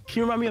 this. Good. Can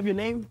you remind me of your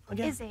name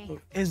again? Izzy.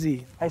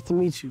 Izzy. Nice to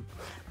meet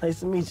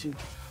you.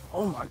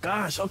 Oh my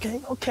gosh. Okay.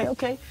 You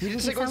didn't You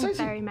say Gwen sound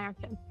Stacy? very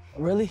American.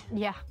 Really?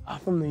 Yeah. I'm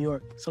from New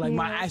York, so like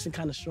my Yeah. accent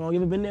kind of strong. You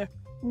ever been there?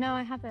 No,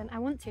 I haven't. I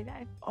want to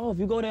though. Oh, if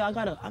you go there, I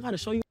gotta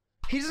show you.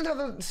 He doesn't have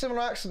a similar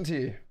accent to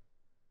you.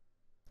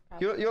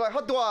 You're like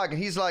hot dog,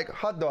 and he's like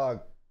hot dog.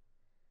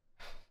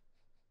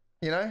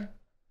 You know?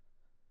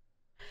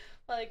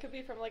 Well, it could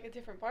be from like a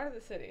different part of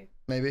the city.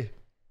 Maybe.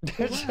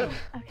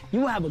 You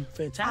will have a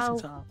fantastic I'll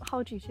time.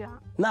 hold you to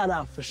that.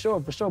 Nah, for sure.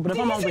 But if Did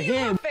I'm you over say you here,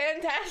 have a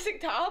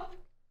fantastic top?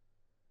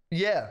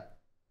 Yeah.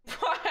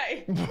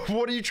 Why?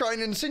 What are you trying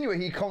to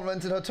insinuate? He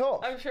complimented her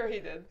top. I'm sure he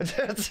did.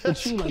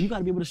 but you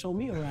gotta be able to show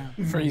me around.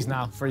 Freeze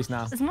now. There's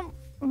not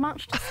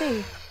much to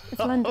see. It's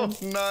London.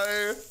 Oh,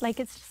 no. Like,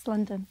 it's just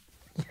London.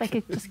 Like,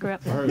 it just grew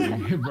up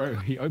there. Bro,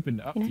 he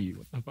opened it up to you.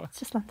 What the fuck? It's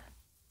just London.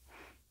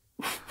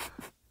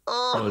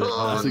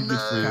 Oh, That's a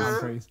good no.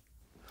 freeze.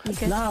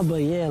 Nah,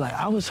 but yeah, like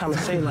I was trying to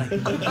say, like,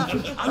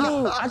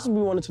 I just be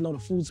wanting to know the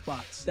food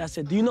spots. That's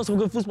it. Do you know some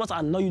good food spots?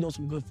 I know you know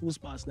some good food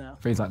spots now.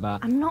 Freeze like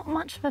that. I'm not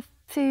much of a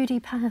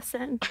foodie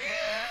person,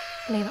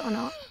 believe it or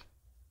not.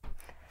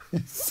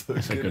 It's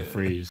a good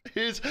freeze.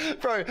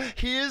 Bro,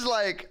 he is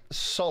like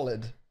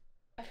solid.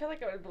 I feel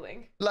like I would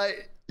blink.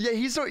 Like, yeah,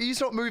 he's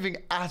not moving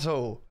at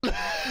all. You're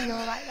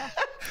right there.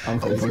 I'm Oh,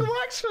 freezing. look at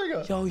wax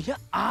figure. Yo, your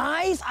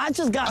eyes? I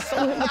just got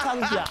so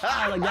hypnotized with your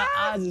eyes. Like, your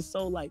eyes is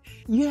so, like,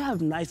 you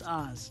have nice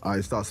eyes. All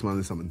right, start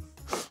smelling something.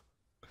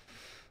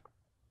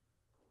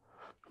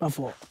 My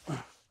fault.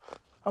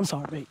 I'm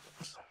sorry, babe.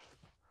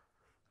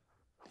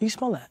 You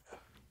smell that?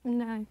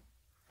 No.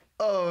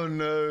 Oh,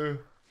 no.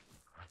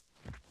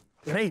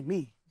 It ain't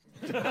me.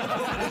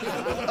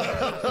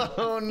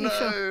 Oh,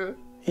 no.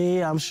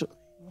 Yeah, I'm sure.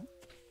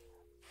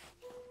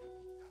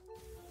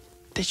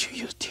 Did you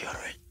use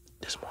deodorant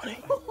this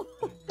morning? Get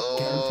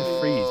him to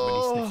freeze when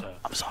he sniffs her.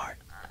 I'm sorry.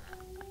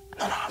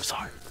 No, I'm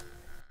sorry.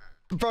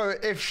 Bro,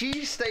 if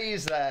she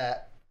stays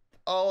there,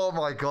 oh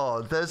my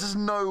God, there's just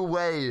no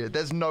way.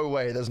 There's no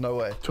way.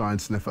 Try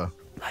and sniff her.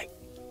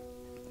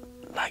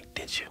 Like,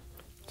 did you?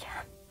 Yeah.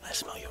 Let's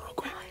smell you real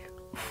quick.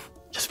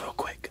 Just real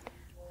quick.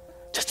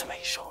 Just to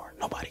make sure.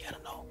 Nobody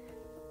gotta know.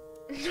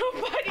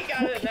 Nobody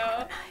gotta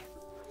know.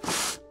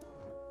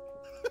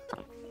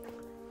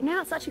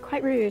 No, it's actually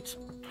quite rude.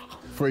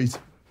 Freeze.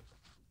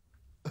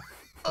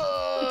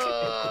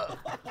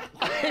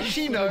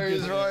 She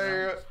knows,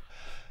 bro.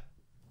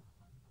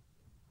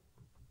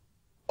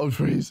 Oh,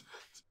 freeze.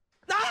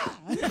 No,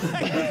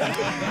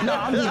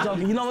 I'm just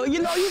joking. You know,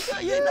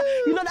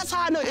 that's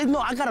how I know. No,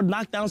 I gotta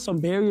knock down some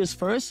barriers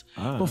first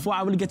before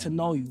I really get to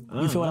know you.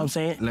 You feel what I'm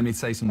saying? Let me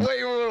say some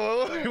Wait,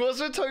 what's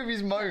with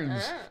Toby's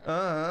moans?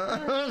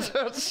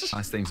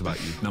 nice things about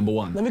you. Number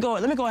one, Let me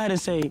go ahead and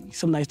say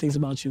some nice things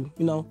about you.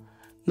 You know,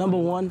 number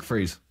one.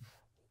 freeze.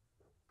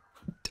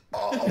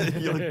 Oh,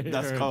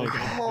 that's cold.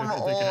 Come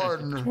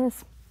on.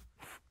 Cheers.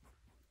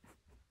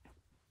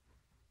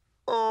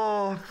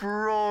 Oh,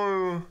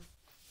 bro.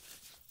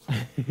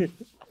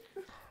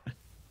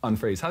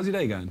 Unfreeze. How's your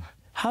day going?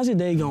 How's your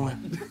day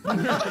going?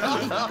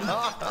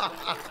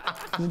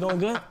 Is it going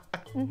good?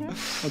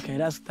 Okay,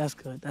 that's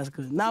good. That's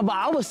good. Nah, but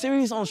I was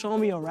serious on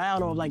showing me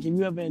around, or like if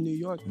you ever in New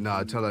York.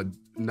 Nah, tell her,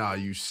 nah,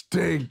 you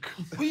stink.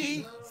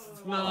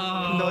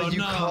 No,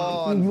 you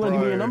can't. You want to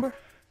give me your bro. number?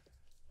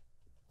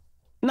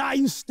 Nah,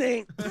 you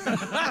stink.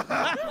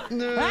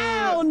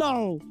 Hell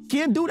no.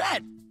 Can't do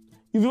that.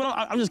 You feel what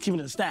I'm just keeping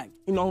it a stack.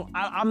 You know,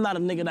 I'm not a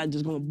nigga that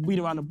just gonna beat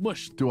around the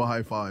bush. Do a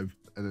high five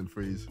and then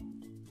freeze.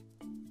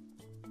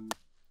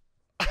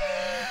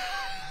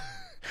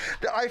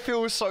 I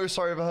feel so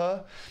sorry for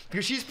her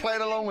because she's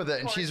playing along with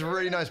it and she's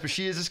really nice, but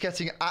she is just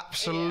getting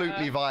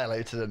absolutely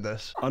violated in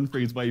this.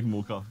 Unfreeze wave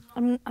walker.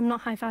 I'm not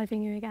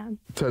high-fiving you again.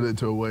 Turn it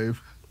into a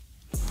wave.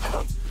 Wait,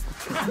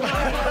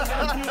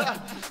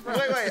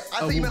 I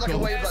thought you meant like a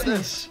wave like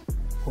this.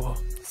 Whoa.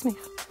 Smooth.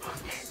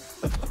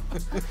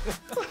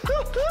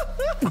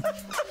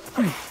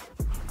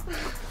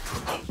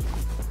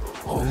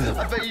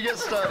 I bet you get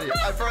sturdy.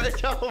 I brought it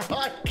down. Oh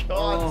my god.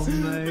 Oh,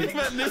 mate. He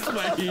meant this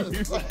way.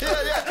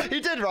 Yeah,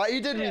 he did, right? He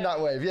did mean that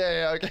wave.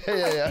 Yeah, okay,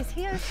 yeah. Is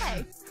he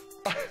okay?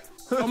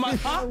 Oh my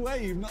god.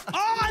 Wave.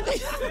 Oh, I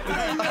think.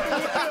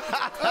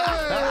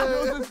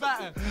 Yours is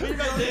better. He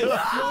meant this.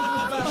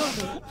 Yours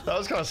is better. That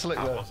was kind of slick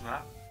though.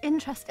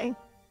 Interesting.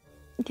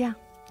 Yeah,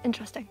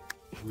 interesting.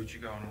 Would you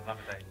go on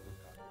another date?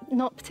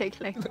 Not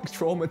particularly. Looks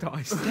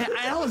traumatized. Yeah,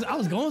 I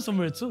was going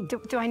somewhere too.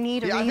 Do I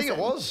need a reason? I think it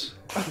was.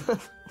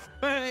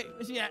 Wait,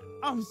 yeah,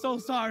 I'm so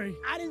sorry.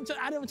 I didn't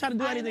try to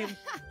do anything.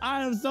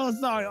 I am so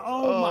sorry.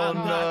 Oh my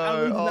god. I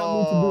really did not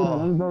mean to do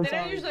that. I'm so They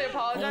sorry. don't usually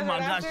apologize. Oh my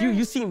right gosh, after.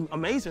 you seem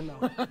amazing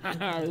though.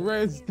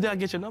 Did I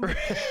get your number?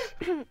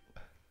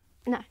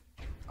 No.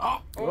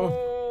 Oh.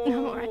 No,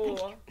 I'm all right, thank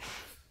you.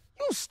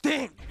 You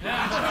stink.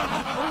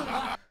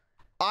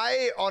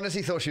 I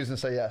honestly thought she was gonna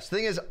say yes. The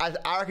thing is, I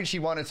reckon she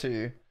wanted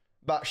to,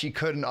 but she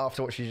couldn't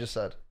after what she just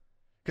said.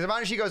 Because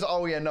imagine she goes,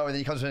 oh yeah, no, and then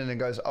he comes in and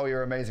goes, oh,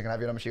 you're amazing, can I have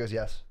your number? She goes,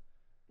 yes.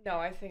 No,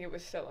 I think it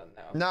was still a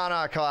no.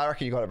 No, Carl, I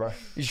reckon you got it, bro.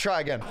 You should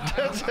try again. I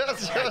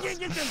can't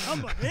get your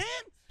number, man.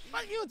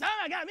 Fuck you, time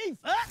I got me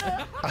fucked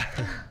up.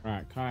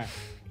 Right, Kai.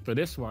 For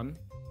this one,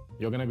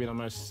 you're gonna be the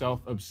most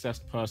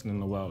self-obsessed person in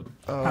the world.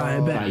 I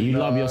bet. Like, you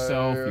love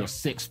yourself, you're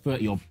 6 foot,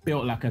 you're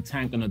built like a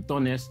tank and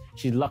Adonis.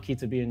 She's lucky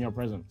to be in your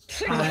presence.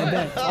 I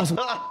bet. Awesome.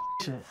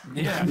 Shit.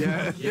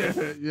 Yeah.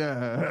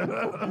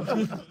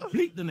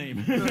 Bleep the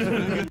name.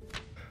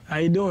 How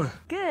you doing?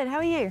 Good, how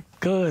are you?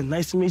 Good,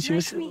 nice to meet you.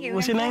 Nice to meet you.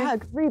 What's your Can I name?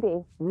 hug?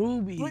 Ruby.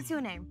 Ruby. What's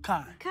your name?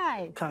 Kai.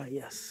 Kai. Kai,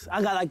 yes.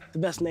 I got like the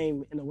best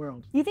name in the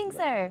world. You think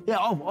so? Yeah,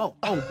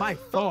 oh, by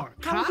far.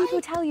 How many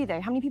people tell you though?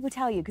 How many people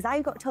tell you? Because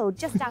I got told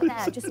just out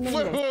there, just a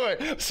minute ago.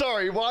 Wait.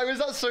 Sorry, why was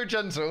that so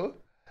gentle?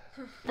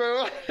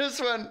 Bro, I just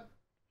went...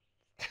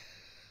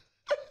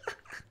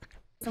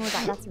 Someone was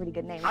like, that's a really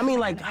good name. I mean,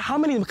 like, how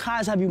many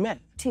Kais have you met?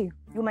 2.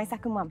 You're my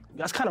second one.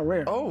 That's kind of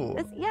rare. Oh.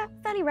 Yeah,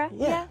 fairly rare.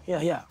 Yeah.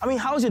 I mean,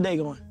 how's your day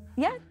going?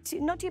 Yeah,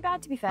 not too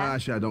bad to be fair.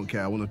 Actually, I don't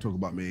care. I want to talk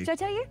about me. Should I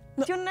tell you?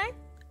 Do you want to know?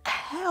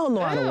 Hell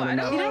no, I don't want to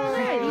know. You don't want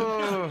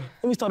to know?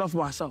 Let me start off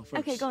with myself first.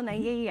 Okay, go on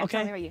then. Yeah. Okay.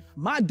 Tell me about you.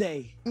 My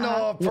day.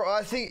 No, bro,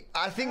 I think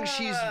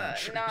she's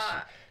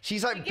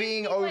she's like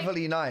being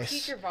overly nice.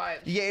 Teacher vibes.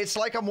 Yeah, it's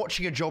like I'm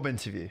watching a job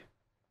interview.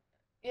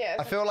 Yeah.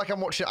 I feel like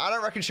I'm watching. I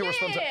don't reckon she'll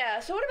respond to. Yeah.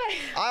 So what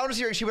about? I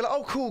honestly reckon she'll be like,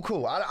 "Oh,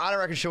 cool." I don't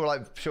reckon she'll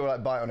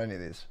bite on any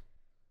of these.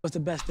 What's the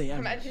best day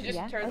ever? Imagine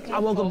just turns I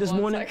woke up this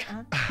morning, like,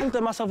 looked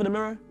at myself in the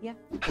mirror, Yeah.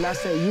 and I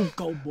said, "You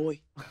go, boy."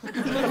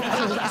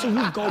 I said,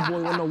 "You go,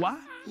 boy." Wanna know why?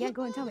 Yeah,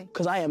 go and tell me.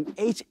 Because I am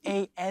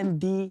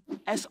HANDSOME.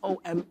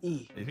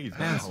 You think he's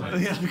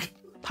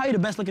Probably the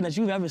best looking that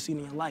you've ever seen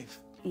in your life.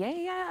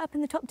 Yeah, up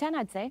in the top 10,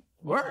 I'd say.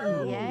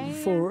 Word. Yeah.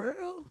 For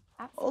real?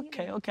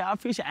 Absolutely. Okay, I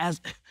appreciate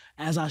it,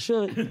 as I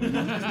should. Do you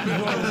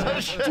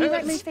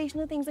write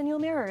motivational things on your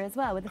mirror as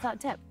well with a thought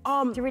tip?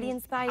 To really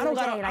inspire your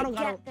day,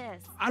 get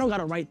this. I don't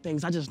gotta write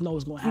things. I just know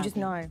it's gonna happen. You just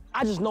know.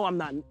 I just know I'm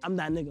that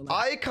nigga.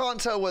 Like. I can't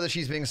tell whether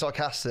she's being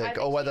sarcastic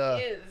I or whether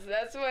think she is.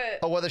 That's what.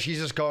 or whether she's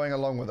just going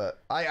along with it.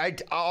 I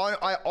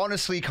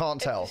honestly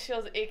can't tell. It just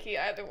feels icky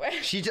either way.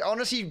 She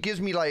honestly gives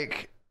me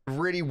like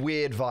really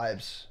weird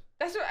vibes.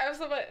 That's what I was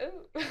like.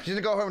 Ooh. She's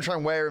gonna go home and try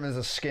and wear him as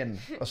a skin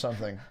or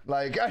something.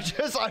 Like I'm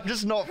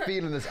just not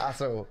feeling this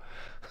at all.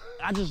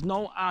 I just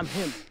know I'm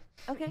him.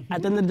 Okay.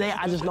 At the end of the day,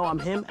 I just know I'm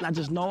him, and I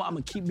just know I'm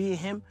gonna keep being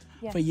him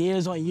for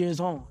years on years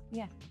on.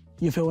 Yeah.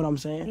 You feel what I'm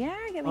saying? Yeah,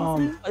 I get what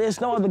you're saying.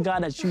 There's no other guy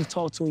that you've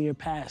talked to in your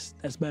past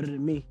that's better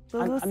than me.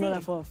 Well, we'll I know see.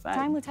 that for a fact.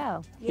 Time will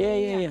tell.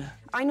 Yeah.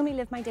 I normally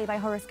live my day by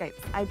horoscopes.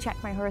 I check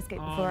my horoscope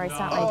before I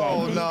start my day.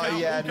 Oh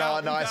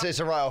no, it's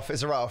a write-off.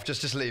 It's a write-off.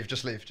 Just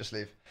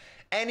leave.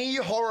 Any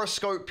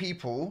horoscope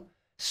people,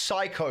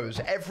 psychos,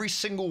 every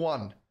single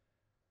one.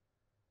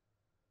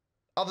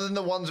 Other than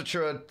the ones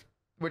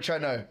which I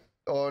know,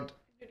 or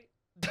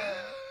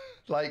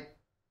like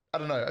I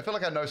don't know. I feel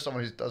like I know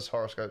someone who does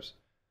horoscopes.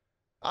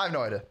 I have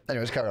no idea.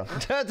 Anyways, carry on.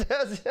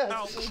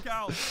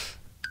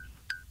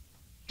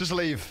 Just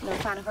leave. No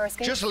fan of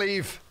horoscopes? Just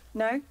leave.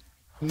 No?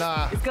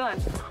 Nah. It's gone.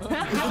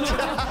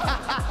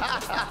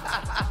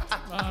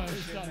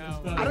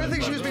 I don't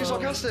think she was being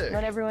sarcastic.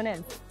 Not everyone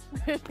is.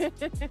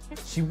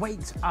 She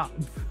wakes up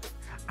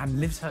and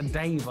lives her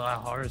day by her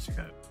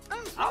horoscope.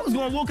 I was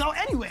gonna walk out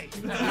anyway.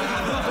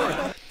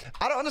 I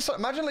don't understand.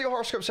 Imagine that your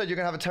horoscope said you're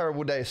gonna have a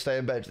terrible day, stay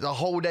in bed. The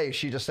whole day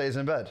she just stays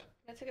in bed.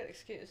 That's a good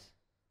excuse.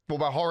 Well,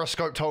 my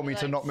horoscope told me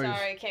to not move.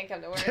 Sorry, I can't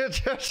come to work.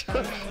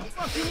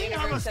 The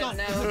universe said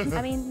no.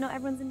 I mean, not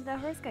everyone's into their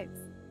horoscopes.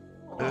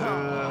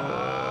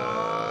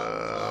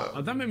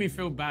 Oh, that made me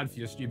feel bad for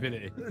your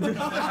stupidity. Don't do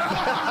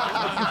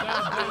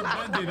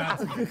that.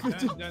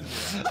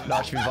 No,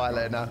 I should be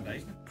violated now.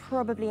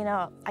 Probably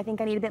not. I think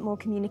I need a bit more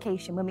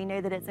communication when we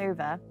know that it's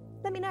over.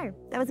 Let me know.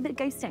 There was a bit of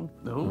ghosting.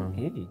 Oh.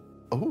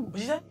 Oh.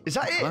 What'd you say? Is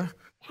that it?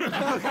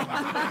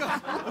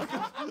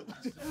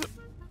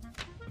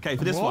 Okay,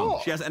 for this one,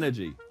 What? she has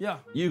energy. Yeah.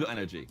 You got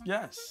energy.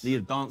 Yes. Need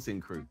a dancing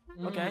crew.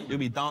 Okay. You'll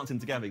be dancing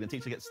together. You're gonna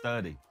teach her to get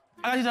sturdy.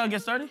 I got you to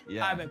get started?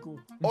 Yeah. I bet cool.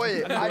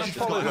 Oi, I should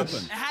follow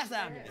this. It has to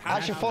happen.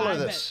 I should follow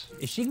this.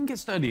 If she can get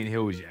sturdy in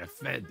heels, yeah,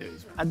 fair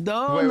dues. I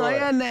don't Wait, know wait.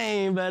 your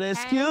name, but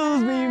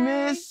excuse me,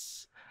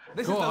 miss.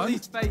 This is the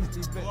least phased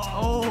he's been.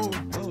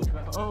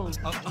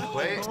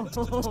 Wait.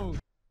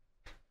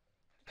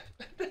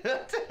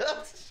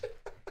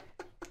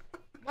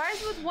 Why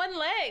is it with one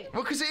leg?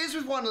 Well, because it is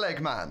with one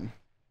leg, man.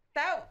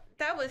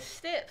 That was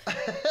stiff.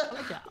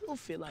 Okay, I don't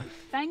feel like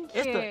Thank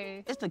it's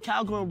you. it's the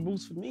cowgirl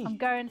boots for me. I'm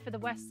going for the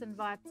Western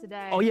vibe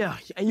today. Oh yeah,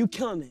 and you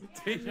killing it.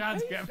 Hey, yo,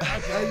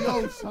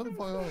 shut the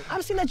fuck up.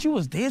 I've seen that you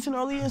was dancing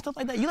earlier and stuff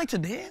like that. You like to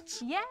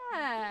dance? Yeah.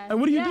 And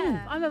what do you do?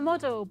 I'm a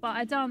model, but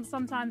I dance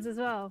sometimes as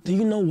well. Do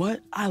you know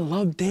what? I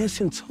love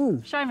dancing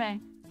too. Show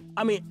me.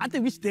 I mean, I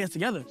think we should dance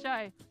together.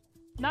 Show.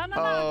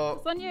 No.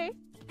 It's on you.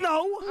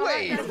 No.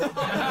 Wait.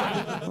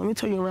 Let me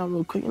turn you around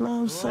real quick. You know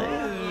what I'm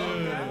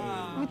saying?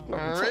 Riz, You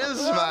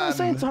know what I'm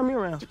saying? man. Turn me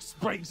around. Just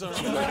breaks her.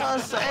 You know what I'm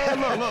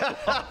saying?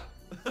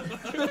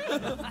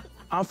 Look.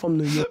 I'm from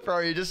New York.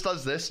 Bro, he just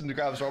does this and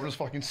grabs her and just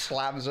fucking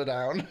slams her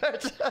down.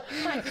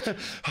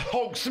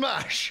 Hulk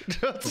smash.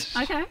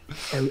 Okay.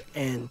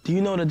 And do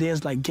you know the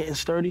dance like getting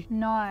sturdy?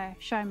 No.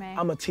 Show me. I'm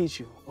gonna teach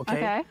you, okay?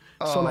 Okay.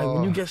 So like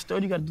when you get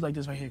sturdy, you gotta do like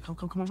this right here. Come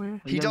over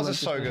here. He You gotta does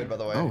do it like so this good, by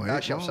the way. Oh, It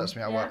actually upsets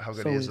me how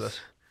good he is at this.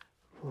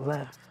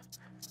 Left.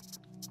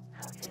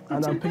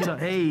 And I'll pick it up.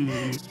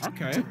 Hey.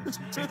 Okay.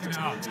 Pick it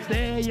up.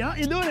 There, yeah,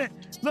 you're doing it.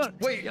 Look.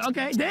 Wait.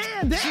 Okay.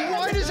 Damn. See,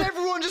 why does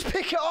everyone just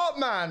pick it up,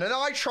 man? And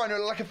I try to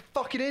look like a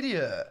fucking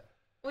idiot.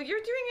 Well, you're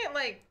doing it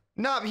like.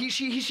 Nah, but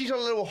she's got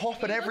a little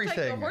hop and You look like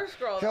the everything. horse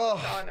girl that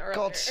was on Oh, earlier.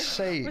 God's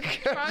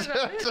sake. God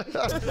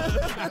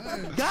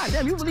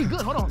damn, you really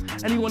good. Hold on.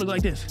 And you wanna go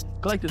like this.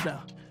 Go like this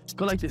now.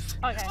 Go like this.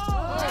 Okay.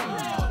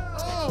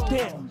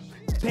 Damn.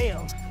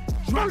 Damn.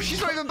 Bro, she's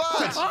not even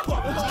bad. Damn,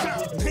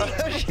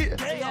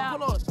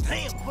 hold on.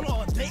 Damn, hold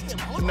on. Damn,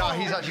 hold on. Nah,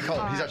 he's actually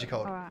cold. He's actually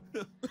cold. All right.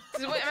 Wait,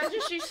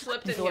 imagine she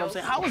slipped in You know what I'm heels.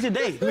 saying? How was your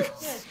day?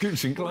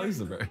 Scooching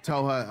closer, bro.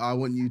 Tell her I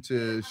want you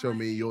to show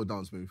me your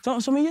dance move.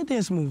 Show me your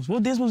dance moves.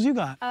 What dance moves you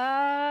got?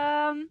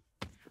 I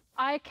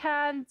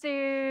can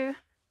do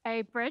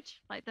a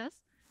bridge like this.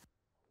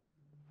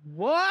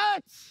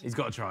 What? He's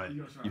got to try it.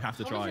 You have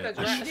to try it.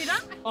 Do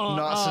that?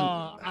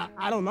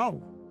 I don't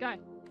know. Go.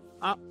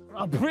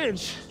 A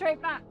bridge.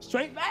 Straight back.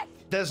 Straight back?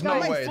 There's No,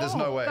 no I way. There's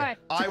no fall. way. Go.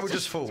 I would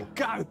just fall.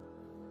 Go.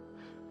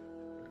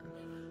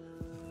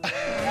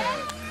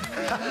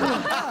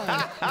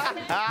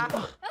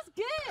 That's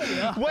good.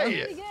 Yeah. Wait.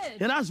 Really good.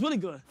 Yeah, that's really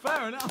good.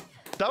 Fair enough.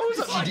 That was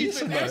actually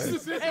decent, though.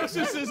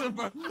 Exorcism,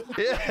 bro.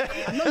 Yeah.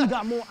 I know you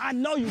got more. I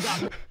know you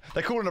got more.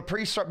 They called him a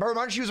priest. Bro,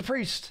 imagine she was a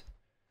priest.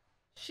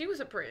 She was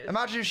a priest.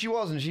 Imagine if she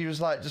was and she was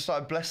like, just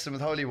started blessing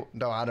with holy.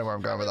 No, I know where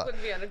I'm going with that.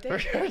 Wouldn't be on a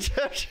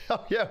date.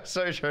 Oh, yeah,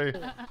 so true.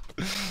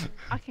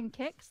 I can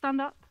kick,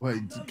 stand up. Wait,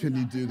 can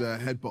you do the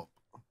head bop?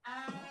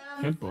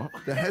 Headbutt.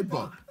 The head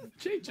bop.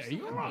 JJ,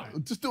 you're right.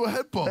 Just do a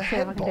head bop. See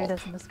if I can do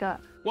this in the skirt.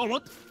 What are you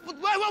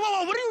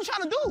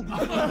trying to do?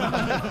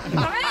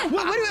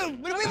 What do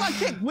you mean by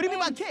kick? What do you mean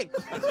by kick?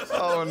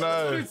 Oh,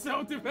 no. It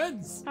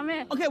self-defense. Come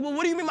here. Okay, well,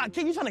 what do you mean by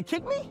kick? You trying to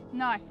kick me?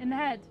 No, in the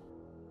head.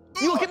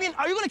 Are you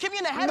gonna kick me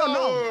in the head or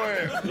no?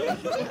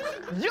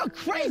 You're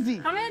crazy.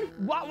 Come in.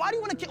 Why do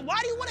you want to kick? Why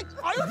do you want to?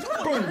 Are you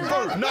trying to?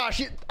 Bro, nah,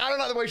 I don't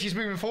like the way she's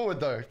moving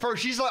forward, though. Bro,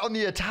 she's like on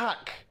the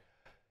attack.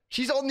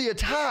 She's on the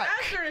attack.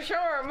 Ask her to show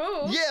her a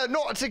move. Yeah,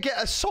 not to get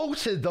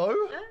assaulted, though.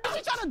 What's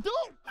she trying to do?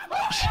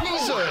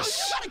 Jesus.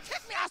 She's trying to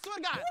kick me, I swear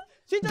to God.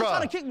 She's just Bruh.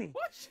 trying to kick me.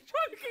 What's she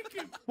trying to kick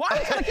him? Why are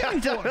you trying to kick me I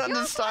don't for?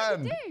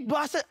 understand. But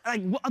I said,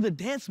 like, what other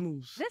dance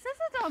moves? This is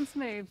a dance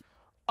move.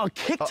 A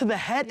kick to the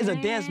head is a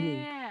dance move.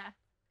 Yeah.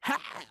 How?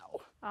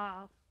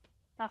 Oh,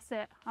 that's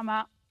it. I'm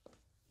out.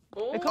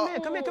 Hey, come here.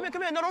 No,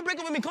 don't break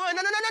it with me. Come on.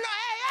 No.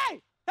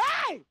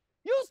 Hey!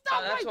 You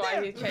stop That's right why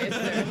there. he chased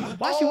her.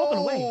 Why is she walking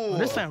away? Oh. Oh,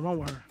 there's something wrong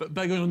with her. But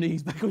back on your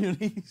knees, back on your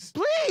knees.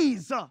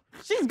 Please!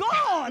 She's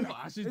gone!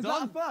 She's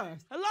done.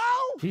 First.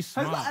 Hello? He's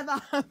smart. Has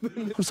that ever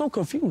happened? I'm so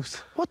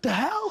confused. What the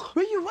hell?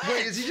 Where you at?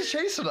 Wait, is he just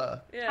chasing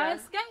her? I Yeah.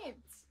 escaped.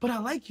 But I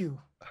like you.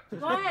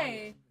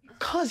 Why?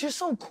 Cause you're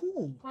so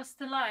cool. What's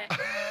the light?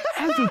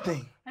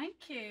 Everything. Thank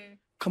you.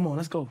 Come on,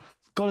 let's go.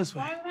 Go this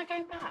way. Why am I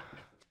going back?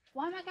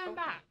 Why am I going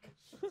back?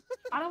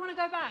 I don't want to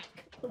go back.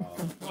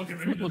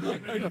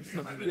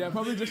 Yeah,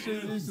 probably just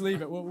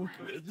leave it. We'll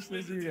just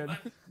leave you again.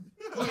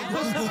 What's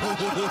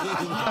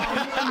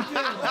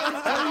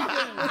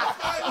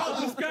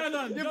going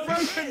on? You're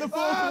broken the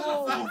fourth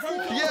wall.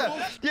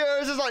 Yeah,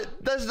 this is like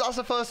that's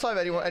the first time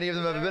any of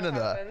them ever been in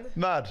there.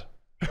 Mad.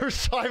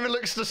 Simon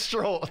looks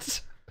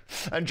distraught,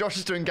 and Josh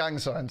is doing gang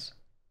signs.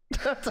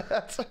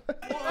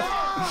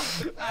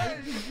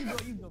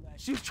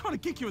 She was trying to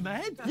kick you in the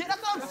head. Yeah,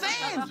 that's what I'm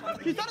saying.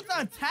 She thought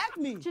to attack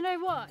me. Do you know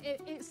what?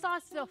 It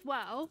started off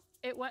well.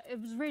 It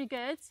was really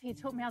good. He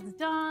taught me how to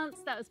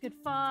dance. That was good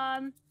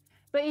fun.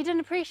 But he didn't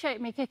appreciate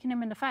me kicking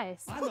him in the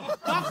face.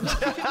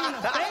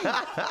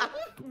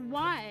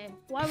 Why?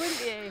 Why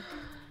wouldn't you?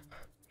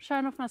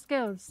 Showing off my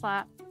skills,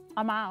 like,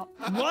 I'm out.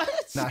 What?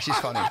 Nah, she's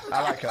funny.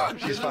 I like her.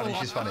 She's funny.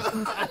 She's funny.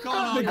 I can't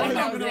argue.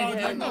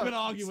 I'm not going to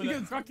argue with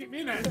it. Fuck it,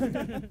 me.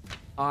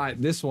 All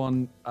right, this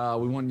one,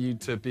 we want you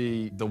to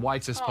be the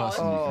whitest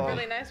person you can be.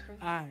 Really nice.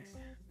 All right.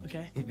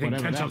 Okay.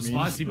 Ketchup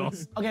spicy,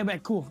 boss. Okay,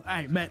 bet. Cool. All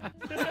right, bet.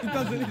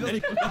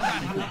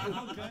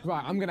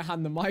 Right, I'm gonna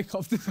hand the mic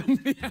off to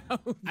somebody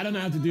else. I don't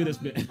know how to do this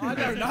bit. I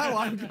don't know.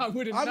 I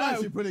wouldn't know. I'm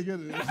actually pretty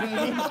good at this.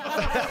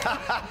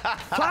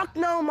 Fuck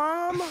no,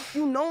 Mom.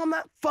 You know I'm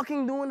not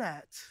fucking doing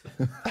that.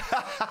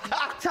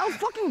 Tell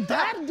fucking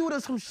Dad to do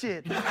this some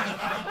shit.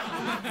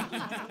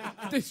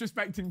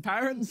 Disrespecting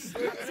parents.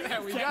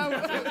 There we go.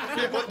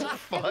 Yeah, what the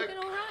fuck? All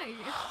right.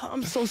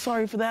 I'm so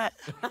sorry for that.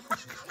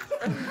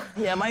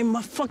 Yeah, my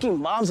fucking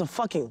mom's a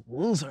fucking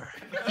loser.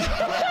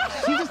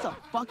 She's just a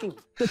fucking...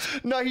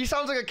 No, he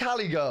sounds like a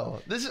Cali girl.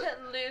 This is...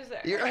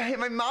 Loser.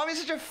 My mom is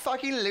such a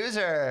fucking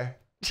loser.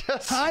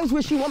 Times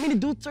where she want me to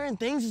do certain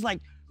things is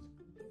like,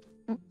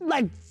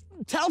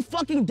 tell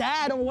fucking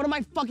Dad or one of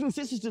my fucking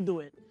sisters to do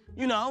it.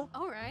 You know?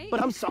 All right.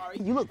 But I'm sorry,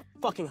 you look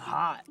fucking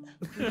hot.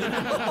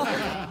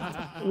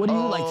 What do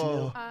you like to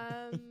do?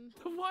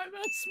 The white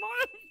man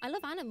smile. I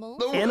love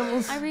animals.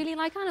 Animals? I really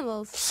like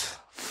animals.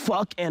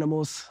 Fuck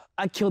animals.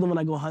 I kill them when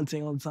I go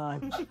hunting all the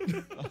time.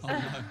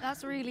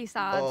 That's really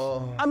sad.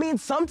 I mean,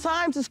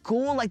 sometimes it's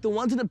cool, like the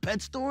ones in the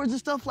pet stores and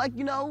stuff, like,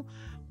 you know?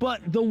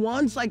 But the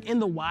ones like in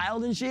the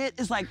wild and shit,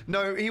 it's like...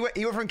 No, he went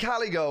from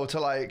Cali girl to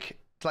like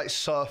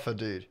surfer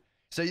dude.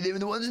 So they were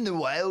the ones in the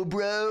wild,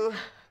 bro?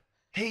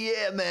 Hey,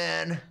 yeah,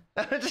 man.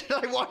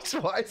 Like,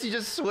 why is he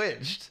just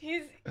switched?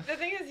 The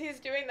thing is, he's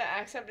doing the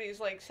accent, but he's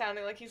like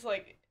sounding like he's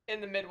like in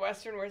the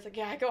Midwestern, where it's like,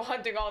 yeah, I go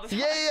hunting all the time.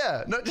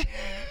 Yeah. No,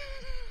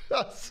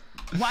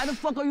 why the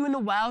fuck are you in the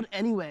wild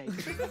anyway?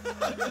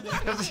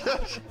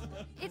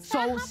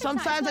 So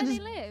sometimes I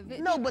just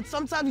no, but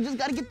sometimes you just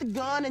gotta get the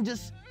gun and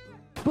just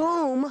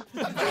boom.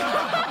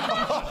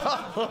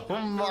 Oh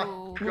my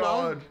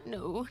god.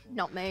 No,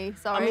 not me.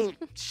 Sorry. I mean,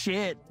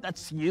 shit,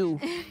 that's you.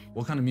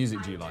 What kind of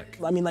music do you like?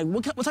 I mean, like,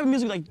 what type of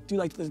music do you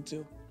like to listen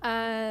to?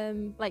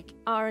 Like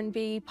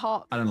R&B,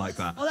 pop. I don't like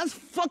that. Oh, that's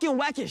fucking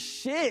whack as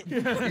shit.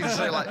 You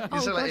say like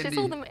it's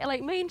all the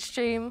like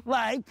mainstream.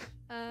 Like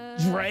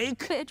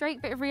Drake. Bit of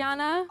Drake, bit of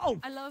Rihanna. Oh,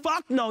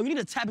 fuck no! You need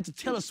to tap into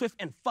Taylor Swift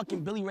and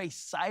fucking Billy Ray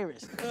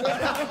Cyrus.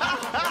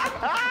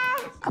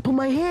 I put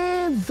my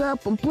hands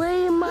up, I'm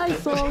playing my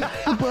song.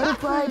 The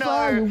butterfly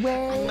fly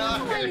away.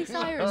 Miley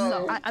Cyrus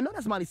song. I know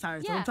that's Miley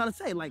Cyrus. Yeah. What I'm trying to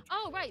say, like,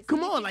 oh right. So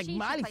come on, like she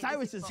Miley should play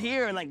Cyrus this is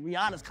here, and like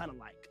Rihanna's kind of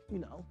like, you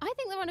know. I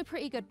think they're on a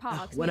pretty good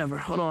par. Whatever.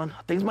 Hold on.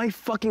 I think my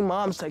fucking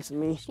mom's texting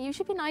me. You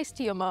should be nice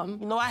to your mum.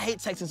 You know I hate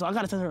texting, so I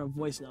gotta send her a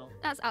voice note.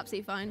 That's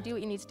absolutely fine. Do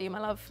what you need to do, my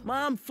love.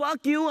 Mom,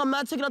 fuck you. I'm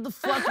not taking out the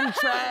fucking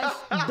trash.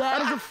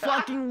 Dad is a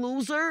fucking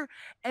loser.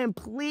 And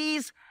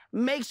please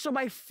make sure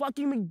my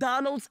fucking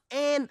McDonald's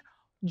and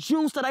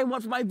juice that I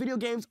want for my video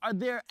games are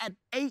there at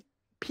 8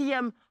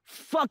 p.m.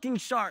 fucking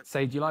sharp.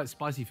 Say, do you like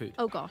spicy food?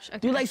 Oh gosh. Okay.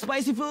 Do you like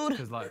spicy food?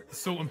 Because like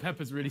salt and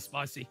pepper's really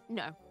spicy.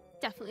 No,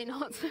 definitely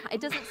not.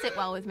 It doesn't sit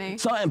well with me.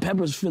 Salt and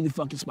pepper is really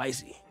fucking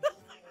spicy.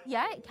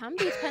 Yeah, it can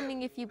be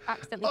depending if you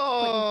accidentally.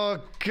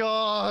 Oh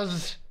god.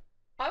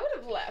 I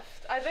would have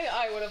left. I think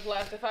I would have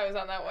left if I was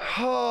on that way.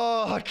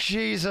 Oh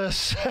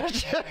Jesus.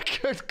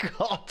 Good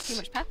god. Too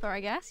much pepper, I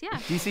guess. Yeah.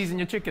 Do you season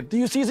your chicken? Do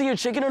you season your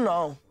chicken or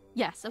no?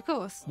 Yes, of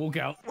course. Walk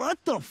out.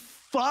 What the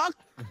fuck?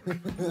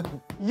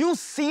 You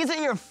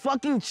season your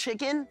fucking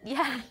chicken?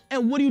 Yeah.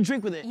 And what do you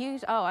drink with it?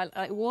 I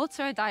like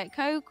water, Diet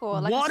Coke,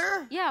 or like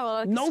water? Yeah, well,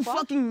 like no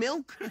fucking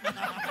milk.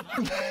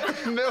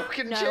 Milk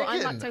and no, chicken.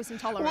 I'm lactose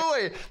intolerant.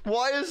 Wait,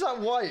 why is that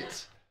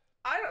white?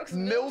 I don't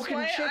know. Milk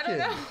and chicken. I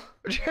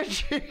don't know.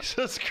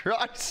 Jesus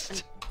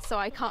Christ. So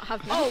I can't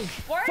have milk. Oh,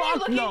 why are you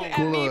looking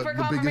at me for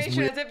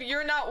confirmation as if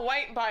you're not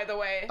white, by the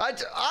way? I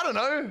don't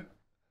know.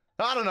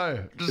 I don't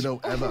know. Just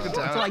don't ever. So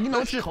like, you know,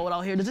 it's cold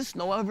out here. Does it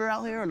snow ever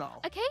out here or no?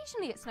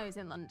 Occasionally it snows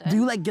in London. Do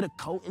you like get a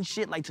coat and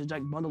shit like to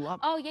like bundle up?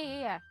 Oh,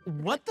 yeah.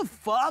 What the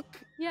fuck?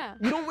 Yeah.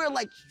 You don't wear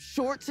like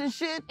shorts and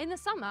shit? In the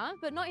summer,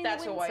 but not in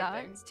That's the a white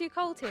winter. thing. It's too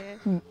cold here.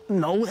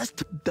 No, that's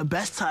the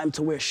best time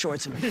to wear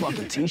shorts and a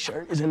fucking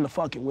t-shirt is in the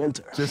fucking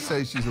winter. Just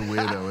say she's a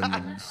weirdo and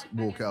then just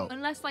walk out.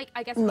 Unless, like,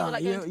 I guess people Nah,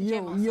 like going to the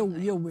gym or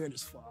something. you're weird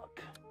as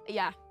fuck.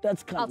 Yeah.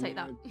 That's kind I'll of take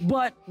that.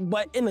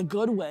 But in a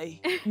good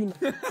way. You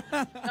know.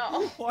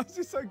 No. Why is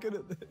he so good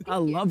at this? I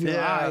love your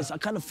Yeah. eyes. I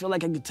kind of feel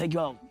like I could take you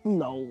out, you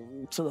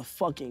know, to the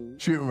fucking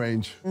Shooting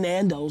range.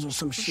 Nando's or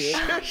some shit.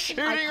 I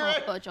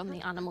can't budge on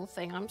the animal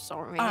thing, I'm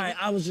sorry. All right,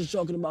 I was just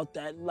joking about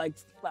that. Like,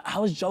 I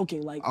was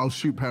joking. Like, I'll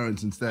shoot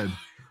parents instead.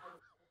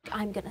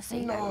 I'm gonna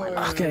say no.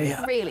 Okay.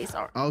 Really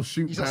sorry. I'll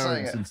shoot He's not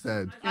saying parents it.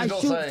 instead. I not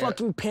shoot saying it.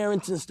 fucking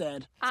parents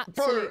instead.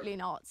 Absolutely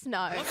not.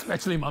 No.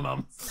 Especially my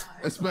mum.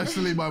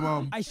 Especially my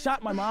mom. I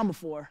shot my mom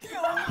before.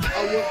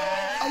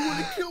 I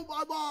want to kill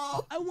my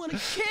mom. I want to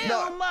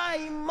kill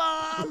my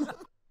mom.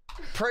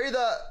 Pray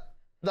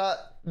that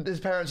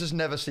his parents just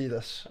never see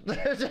this.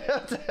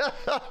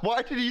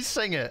 Why did he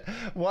sing it?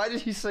 Why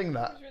did he sing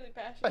that? He's really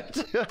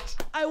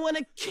passionate. I want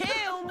to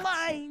kill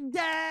my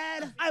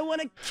dad. I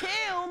want to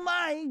kill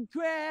my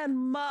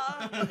grandma.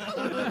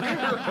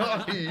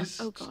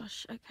 Christ. Oh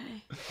gosh,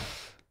 okay.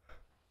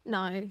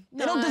 No.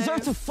 They don't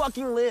deserve to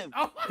fucking live.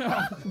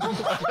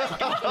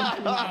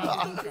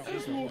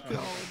 Just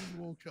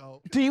walk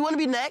out. Do you want to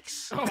be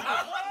next?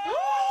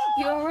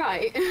 You all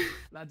right?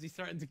 Lads, he's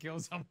threatened to kill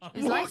someone.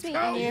 It's nice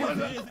meeting you.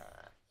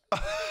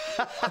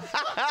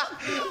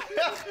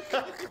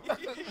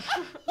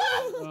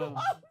 Oh.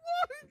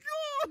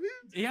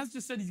 He has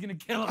just said he's gonna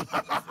kill him.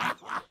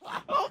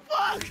 Oh,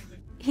 fuck.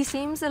 He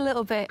seems a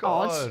little bit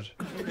odd.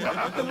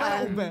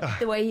 God.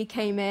 The way he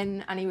came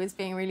in and he was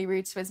being really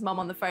rude to his mum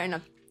on the phone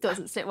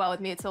doesn't sit well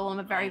with me at all. I'm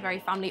a very, very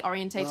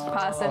family-orientated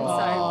person,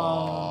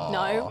 so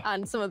no.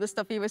 And some of the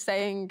stuff he was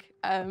saying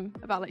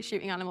about like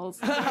shooting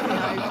animals,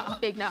 no,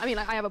 big no. I mean,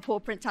 like I have a paw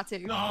print tattoo.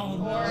 Or, you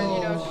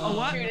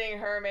know, shooting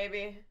her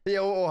maybe. Yeah,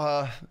 or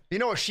her. You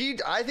know what?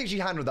 I think she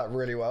handled that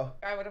really well.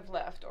 I would have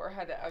left or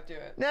had to outdo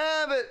it.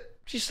 Nah, but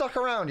she stuck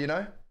around, you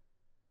know?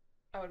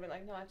 I would have been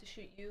like, no, I have to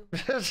shoot you.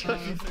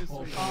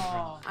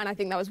 And I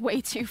think that was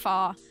way too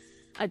far.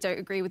 I don't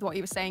agree with what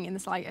he was saying in the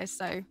slightest,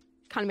 so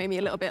kind of made me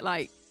a little bit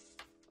like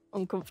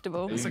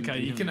uncomfortable. It's okay,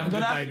 you can have a good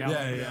day now.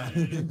 Yeah.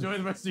 Enjoy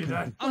the rest of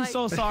your day. I'm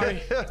so sorry.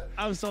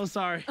 I'm so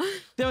sorry.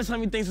 There were so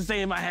many things to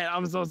say in my head.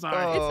 I'm so sorry.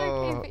 It's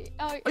okay.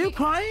 But, Are you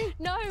crying?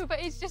 No, but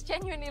it's just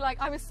genuinely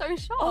like I was so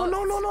shocked. Oh,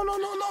 no.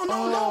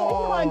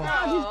 Oh, my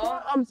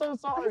God. I'm so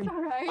sorry. It's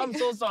all right. I'm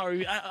so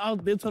sorry.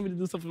 They'll tell me to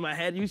do something in my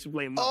head. You should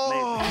blame me.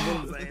 Nah,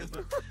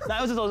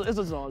 it's just all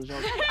a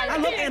joke. I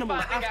love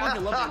animals. I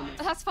fucking love animals.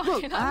 That's fine.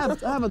 Look,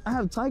 I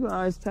have tiger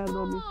eyes tatted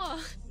on me.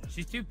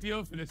 She's too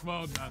pure for this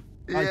world, man.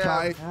 Yeah,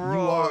 Kai, you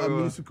are a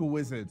musical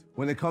wizard.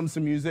 When it comes to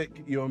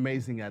music, you're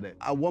amazing at it.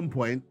 At one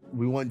point,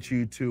 we want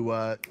you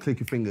to click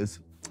your fingers,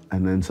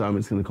 and then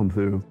Simon's gonna come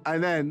through.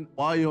 And then,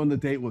 while you're on the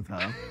date with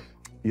her,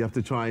 you have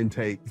to try and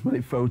take as many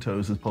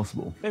photos as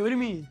possible. Wait, what do you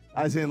mean?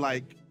 As in,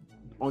 like,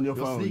 on your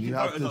phone, you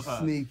have to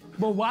sneak.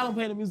 But while I'm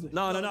playing the music?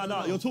 No.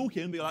 You're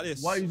talking, be like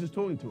this. Why are you just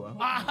talking to her?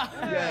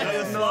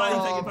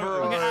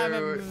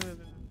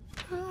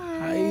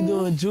 How you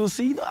doing,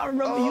 Juicy? You know, I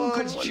remember you.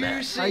 Come on,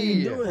 Juicy. How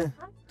you doing?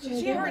 Did you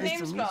hear her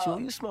name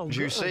spelled? You smell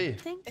Juicy.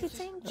 good. Thank you.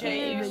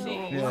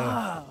 J-U-C.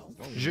 Wow.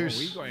 Juice.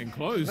 We got in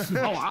close. Oh,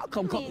 I'll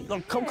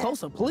come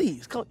closer,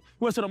 please. Come. You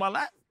want to sit on my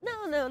lap?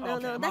 No.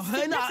 That's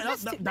Hey,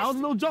 that was a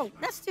little joke.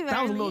 That's too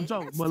That was a early. little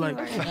joke. That's But too like,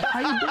 early. how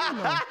you doing,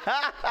 though?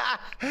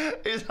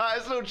 It's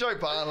a little joke,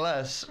 but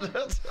unless.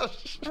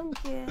 Thank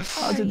you.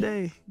 How's your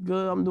day?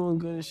 Good. I'm doing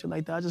good and shit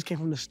like that. I just came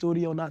from the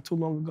studio not too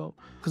long ago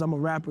because I'm a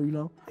rapper, you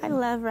know. I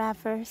love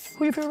rappers.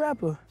 Who your favorite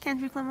rapper?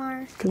 Kendrick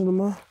Lamar. Kendrick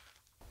Lamar.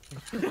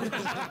 I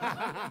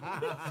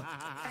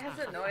have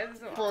the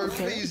noise. Bro,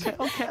 please.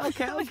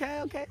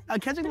 Okay.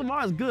 Kendrick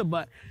Lamar is good,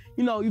 but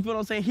you know, you feel what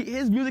I'm saying?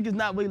 His music is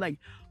not really like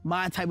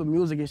my type of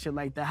music and shit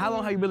like that. How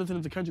long have you been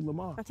listening to Kendrick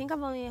Lamar? I think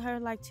I've only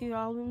heard like 2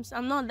 albums.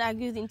 I'm not that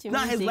good into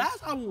Nah, music. his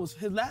last album was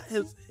his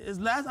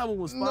last album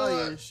was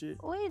fire and shit.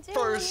 What are you doing?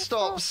 Bro,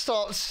 stop.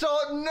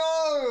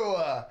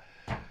 No!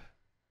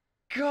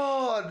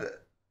 God.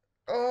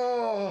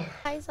 Oh.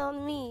 Eyes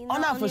on me. Oh,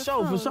 not no, on for your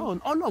sure.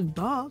 phone. Oh, no,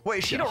 dog.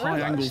 Wait, she Get a don't high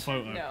realize. angle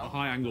photo. No. A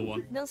high angle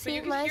one. Don't see you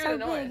if can my eyes hear are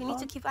the big. noise. You need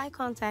to keep eye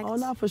contact. Oh,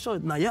 no, for sure.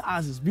 Nah, your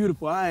eyes is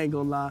beautiful. I ain't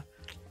gonna lie.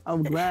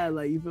 I'm glad,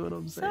 like, you feel what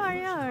I'm saying? So are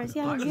yours.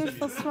 You have a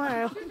beautiful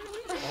smile.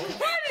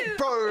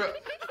 Bro.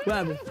 What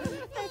happened?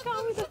 I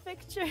can't with the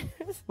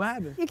pictures. What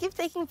happened? You keep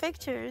taking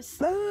pictures.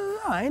 No,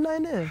 ain't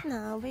nothing there.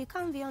 No, but you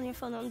can't be on your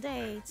phone on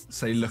dates.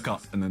 Say look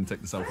up and then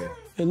take the selfie.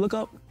 Hey, look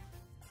up.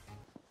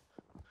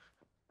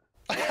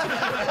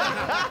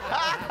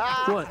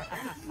 What?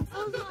 I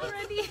was not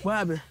ready. What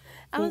happened?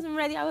 I wasn't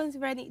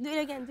ready. Do it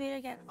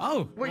again.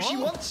 Oh. Wait, she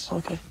wants?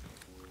 Okay.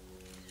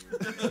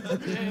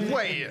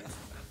 Wait.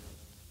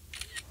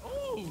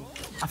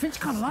 I think she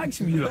kind of likes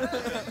him, you know.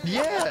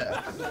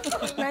 Yeah.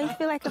 I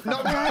feel like a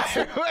No,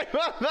 wait,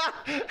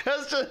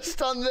 has just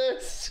done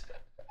this.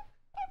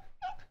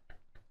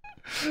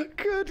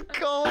 Good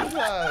God,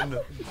 man.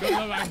 Get a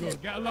low angle.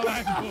 Get a low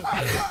angle.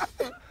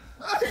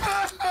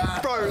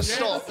 Bro,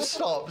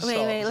 stop.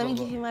 Wait, let me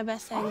give you my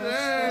best angle.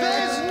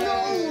 There's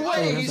no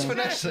way he's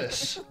finessed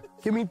this.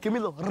 Give me a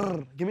little.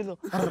 Give me a little.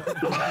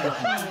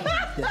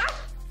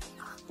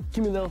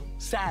 Give me a little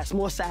sass,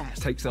 more sass.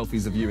 Take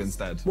selfies of you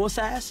instead. More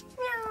sass?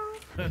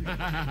 You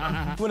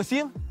wanna see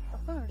him?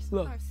 Of course,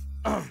 Look.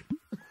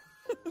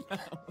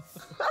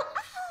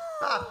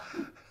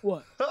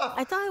 What?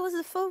 I thought it was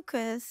the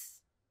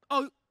focus.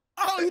 Oh,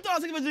 you thought I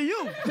was taking a picture of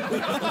you?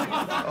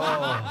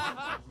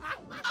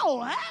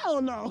 Oh,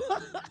 hell no.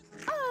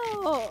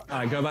 Oh. All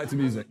right, go back to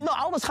music. No,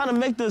 I was trying to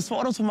make this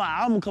photos for my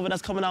album cover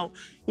that's coming out,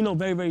 you know,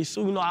 very, very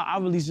soon. You know, I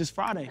release this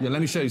Friday. Yeah,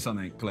 let me show you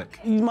something. Click.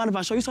 You mind if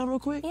I show you something real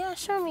quick? Yeah,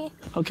 show me.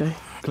 Okay.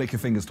 Click your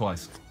fingers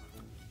twice.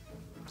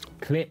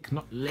 Click,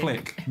 not lick.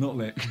 Click, not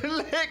lick.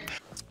 Click.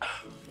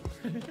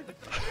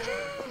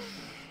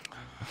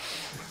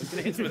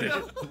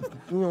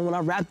 You know, when I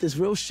rap this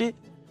real shit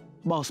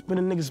about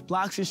spinning niggas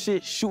blocks and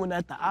shit, shooting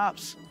at the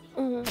ops.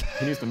 He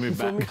needs to move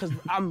back. Because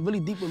I'm really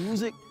deep with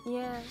music.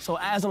 Yeah. So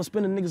as I'm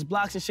spinning niggas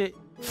blocks and shit,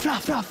 fla,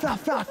 fla, fla,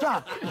 fla,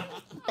 fla.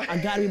 I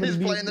gotta be able to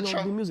be, playing the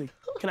do music.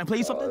 Can I play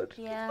you something?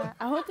 Yeah.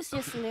 I hope it's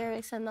just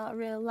lyrics and not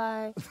real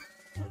life.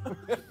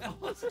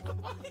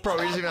 Bro,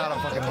 he doesn't even know how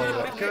to fucking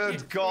hold it.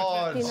 Good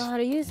God. Do you know how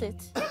to use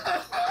it?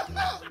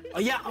 Oh,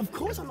 yeah, of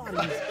course I know how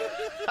to use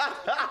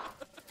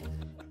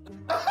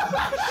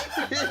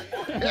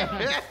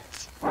it.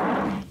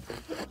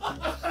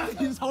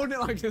 He's holding it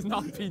like it's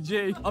not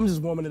PG. I'm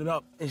just warming it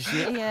up and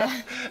shit.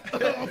 Yeah.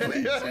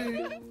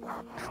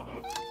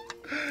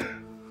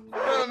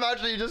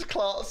 Imagine he just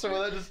clots her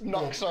and then just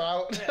knocks her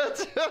out.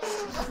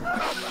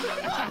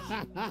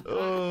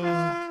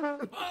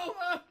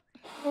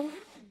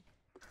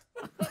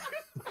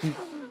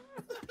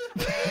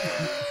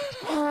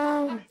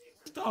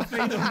 Stop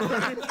feeding, bro.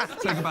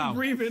 Take a bow.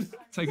 Breathing.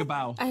 Take a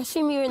bow. I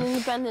assume you're an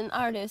independent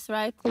artist,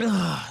 right?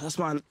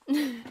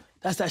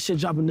 That's that shit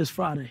dropping this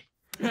Friday.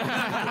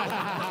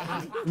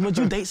 Would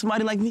you date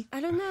somebody like me? I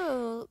don't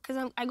know,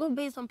 because I go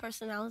based on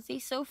personality.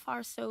 So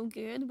far, so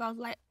good, but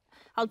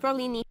I'll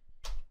probably need...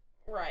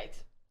 Right.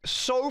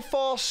 So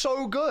far,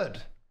 so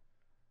good.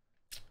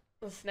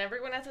 Listen,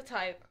 everyone has a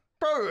type.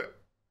 Bro,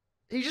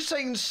 he's just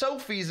taking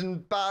selfies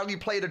and badly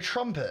played a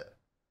trumpet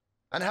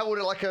and held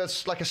it like a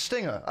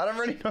stinger. I don't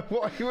really know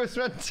what he was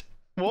meant to...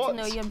 What? To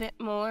know you a bit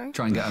more.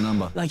 Try and get a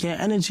number. Like, your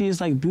energy is,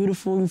 like,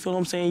 beautiful, you feel what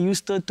I'm saying? You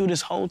stood through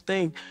this whole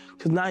thing.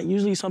 Because not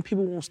usually some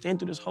people won't stand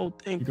through this whole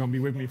thing. You're gonna be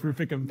with me through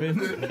thick and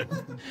thin.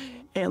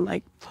 And,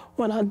 like,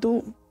 when I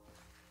do...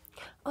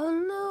 Oh,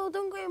 no,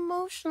 don't go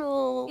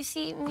emotional. You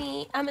see,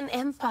 I'm an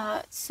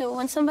empath, so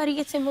when somebody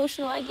gets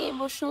emotional, I get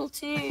emotional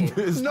too.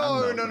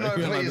 No,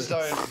 please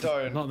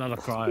don't. Not another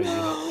cry.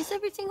 No, is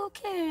everything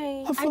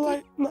okay? I feel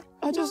like... No,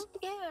 I just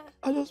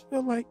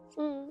feel like...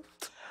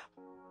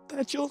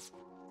 That you'll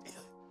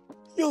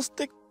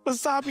stick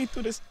beside me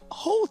through this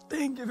whole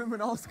thing. Give him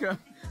an Oscar.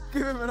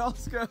 Give him an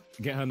Oscar.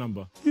 Get her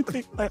number. You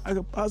think like I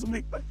could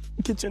possibly like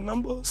get your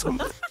number or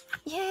something?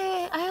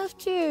 Yeah, I have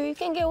to. You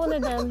can get one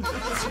of them.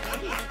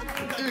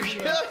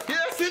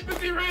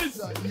 Sympathy Riz.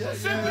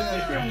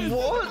 Sympathy Riz.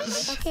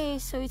 What? Okay,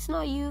 so it's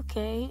not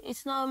UK,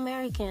 it's not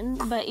American,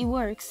 but it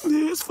works.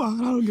 Yeah, it's fine.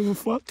 I don't give a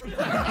fuck.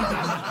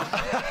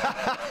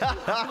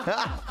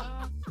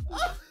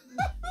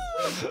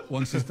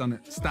 Once he's done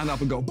it, stand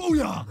up and go,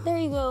 booyah! There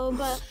you go,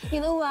 but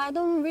you know what? I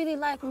don't really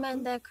like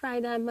men that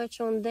cry that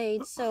much on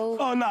dates, so...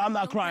 Oh, no, I'm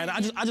not crying.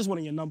 I just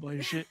wanted your number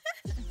and shit.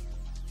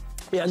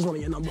 Yeah, I just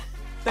wanted your number.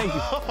 Thank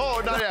you.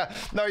 Oh, no, yeah.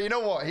 No, you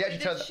know what? He actually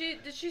turned...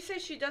 Did she say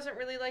she doesn't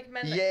really like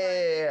men that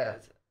Yeah.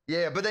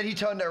 Yeah, but then he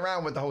turned it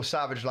around with the whole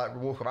savage, like,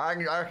 walk up. I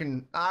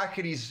reckon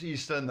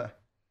he's still in there.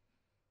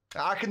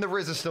 I reckon the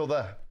Riz is still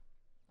there.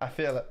 I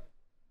feel it.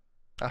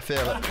 I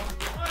feel it.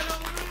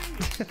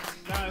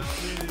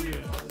 That's really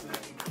good.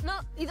 No,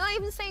 you're not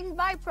even saying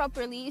bye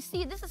properly. You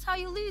see, this is how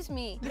you lose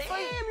me. Damn,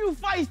 you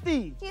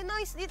feisty. You know,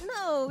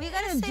 no, you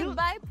gotta say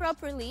bye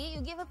properly.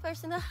 You give a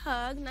person a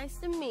hug. Nice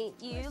to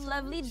meet you.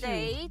 Lovely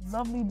date.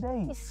 Lovely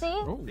date. You see?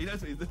 Oh. He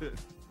knows what he's doing.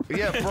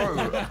 Yeah,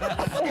 bro.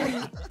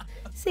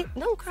 See,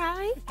 don't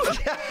cry.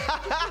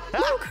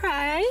 Don't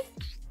cry.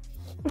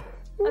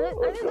 I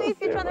don't know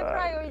if you're trying to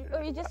cry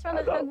or you're just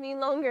trying to hug me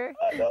longer.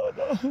 No.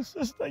 It's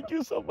just like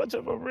you so much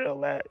of a real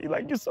lad.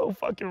 You're so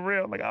fucking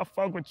real. Like, I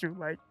fuck with you.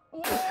 Like,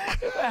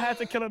 if I had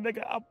to kill a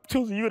nigga, I'm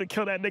choosing you to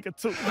kill that nigga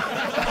too.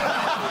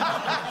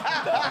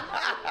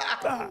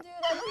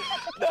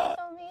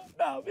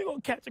 Nah, we gonna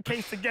catch a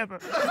case together.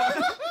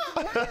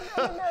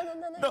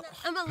 No.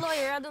 I'm a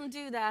lawyer. I don't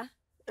do that.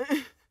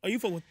 Are you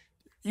for what?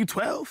 You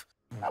 12?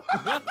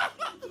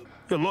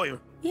 You're a lawyer.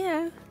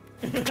 Yeah.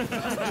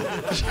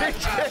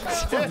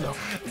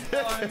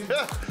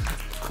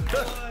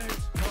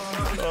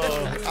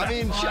 I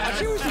mean,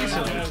 she was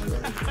decent.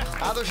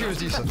 I thought she was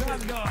decent. She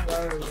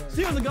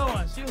was a good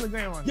one. She was a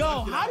great one. Yo,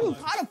 how the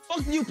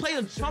fuck do you play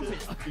the trumpet?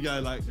 You go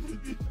like.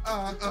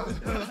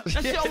 That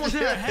shit almost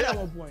hit her head at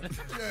one point.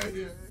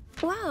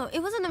 Wow, it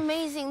was an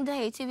amazing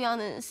day, to be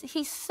honest.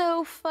 He's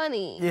so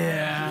funny.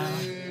 Yeah.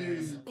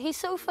 He's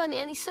so funny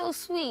and he's so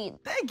sweet.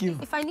 Thank you.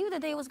 If I knew the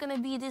day was gonna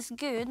be this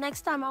good,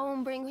 next time I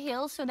won't bring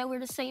heels so that we're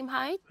the same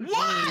height.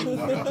 What?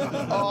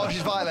 Oh,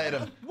 she's violated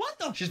him. What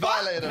the She's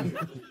fuck? violated him.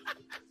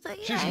 So, yeah,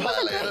 She's it was a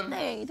violated great him.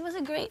 date. It was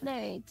a great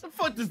date. What the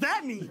fuck does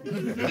that mean?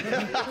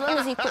 As long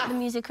as he quit the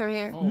music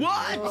career.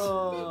 What?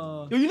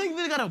 Yo, you think you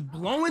really gotta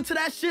blow into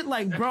that shit?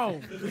 Like,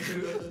 bro,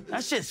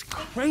 that shit's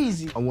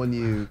crazy. I want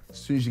you, as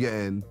soon as you get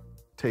in,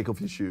 take off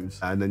your shoes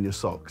and then your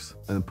socks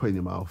and then put in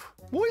your mouth.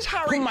 What is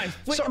Harry? Put my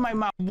foot in my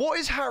mouth. What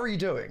is Harry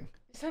doing?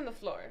 He's on the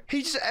floor.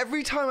 He just,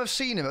 every time I've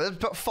seen him,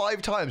 about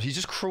 5 times, he's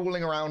just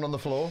crawling around on the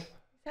floor. He's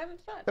having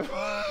fun.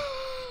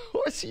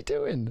 What is he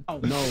doing? Oh,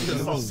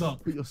 No,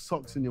 put your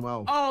socks in your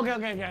mouth. Oh, okay.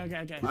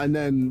 And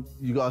then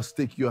you gotta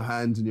stick your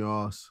hands in your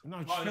ass.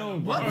 No, chill,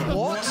 What?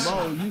 No,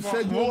 you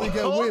said you want to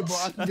get weird, but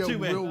I can That's get too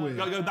weird. real weird.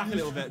 Gotta go back a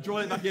little bit. Draw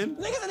it back in.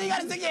 Nigga said you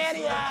gotta stick your hand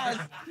in your ass.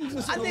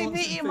 I think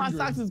me eating my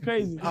socks is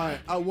crazy. All right,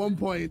 at one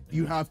point,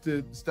 you have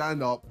to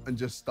stand up and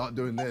just start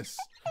doing this.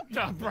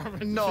 No, bro,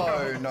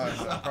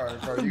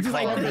 you Just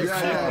like can't. this.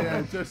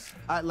 Yeah. Just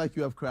act like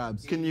you have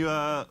crabs. Can you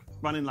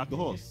run in like a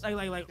horse?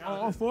 Like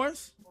all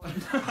fours?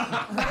 Yes,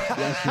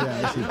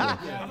 you can.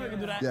 Yeah, I can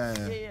do that.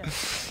 Yeah.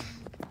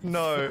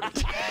 No.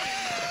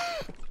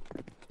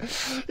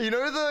 You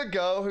know the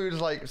girl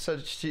who's like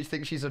said she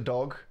thinks she's a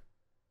dog?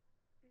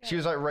 She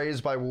was like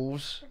raised by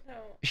wolves. No.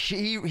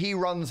 He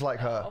runs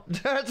like her.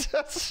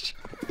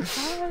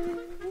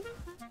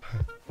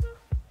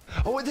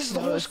 Oh, wait, this is the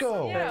horse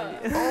girl. Yeah.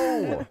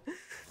 Oh.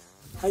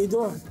 How you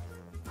doing?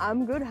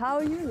 I'm good. How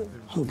are you?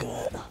 I'm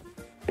good.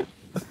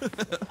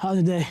 How's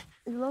the day?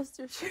 You lost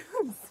your shoes.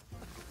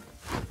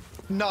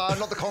 No,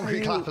 not the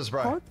concrete clappers,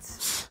 bro.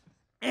 What?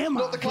 Am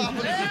Not the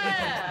clappers.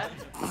 Yeah.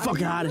 I'm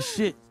fucking hot as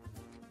shit.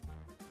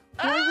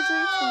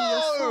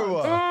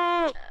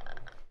 Oh!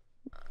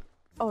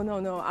 Oh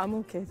no, I'm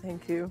okay.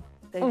 Thank you.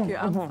 Thank you.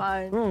 I'm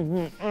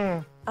fine.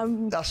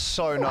 I'm. That's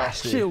so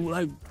nasty. Chill,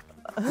 like.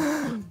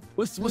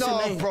 What's your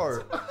name?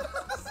 Bro.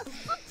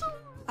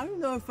 I don't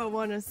know if I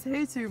want to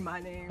say to you my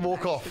name.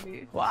 Walk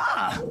actually. off.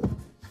 Wow.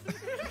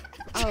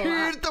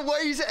 Dude, the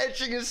way he's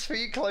edging his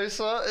feet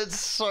closer, it's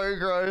so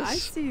gross. I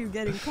see you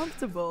getting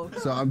comfortable.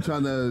 So I'm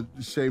trying to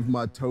shave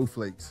my toe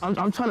flakes.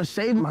 I'm trying to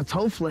shave my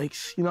toe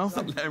flakes, you know?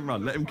 Let him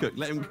run. Let him cook.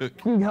 Let him cook.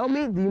 Can you help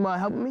me? Do you mind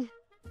helping me?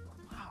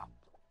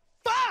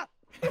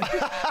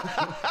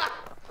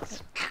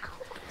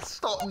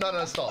 Stop.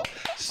 No, stop.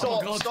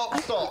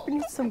 Stop. You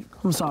need some.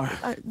 I'm sorry.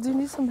 Do you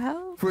need some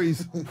help?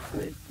 Freeze.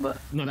 But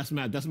No, that's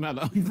mad. That's mad.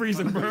 I'm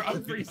freezing, bro.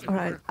 I'm freezing. all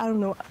right. I don't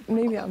know.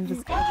 Maybe I'm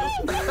just.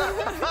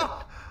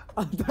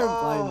 I don't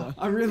blame her.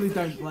 I really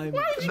don't blame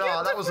her.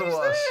 No, that was the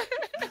worst.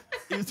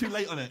 He was too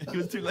late on it. He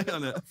was too late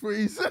on it.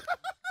 Freeze.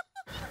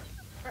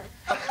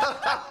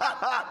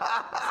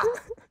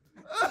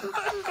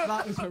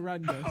 That was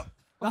horrendous.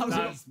 That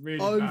was really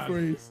bad.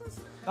 Unfreeze.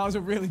 That was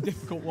a really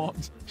difficult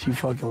watch. She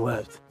fucking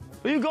left.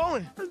 Where you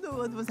going? I don't know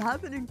what was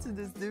happening to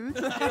this dude.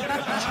 That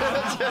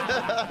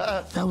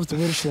was the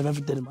weirdest shit I've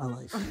ever did in my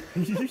life.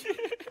 You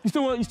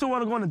still want to go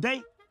on a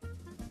date?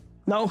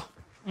 No?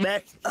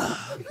 Next.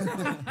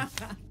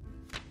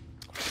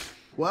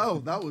 Wow,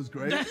 that was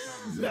great.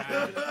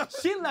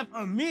 She left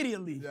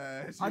immediately.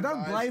 Yeah, I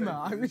don't blame her.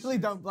 I really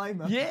don't blame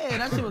her. Yeah,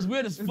 that shit was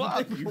weird as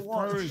fuck. You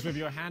froze with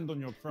your hand on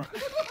your crotch.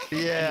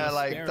 Yeah,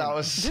 like that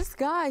was. This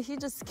guy, he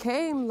just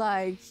came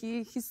like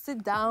he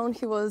sit down.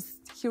 He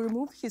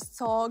removed his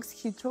socks.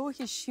 He threw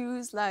his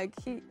shoes.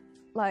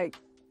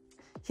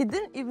 He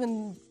didn't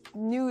even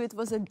knew it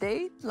was a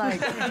date.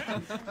 Like I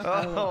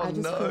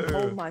just couldn't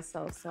hold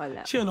myself, so I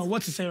left. She don't know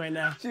what to say right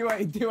now. She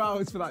waited 2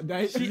 hours for that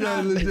date.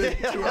 Yeah, legit.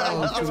 2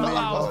 hours. 2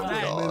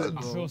 hours.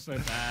 I feel so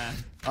bad.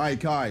 All right,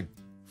 Kai.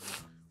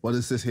 What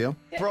is this here?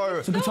 Bro.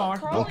 It's a guitar.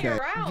 Crawling Okay.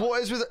 around.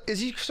 What is with? Is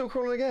he still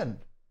crawling again?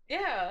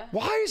 Yeah.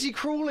 Why is he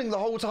crawling the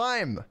whole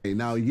time? Okay,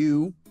 now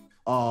you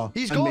are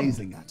He's gone.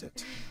 amazing at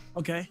it.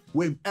 Okay.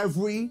 With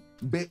every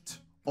bit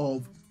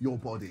of your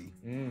body.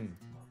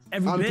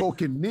 Every I'm bit.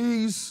 talking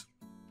knees,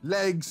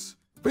 legs,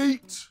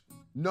 feet,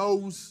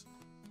 nose,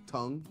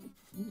 tongue.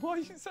 Why are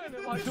you saying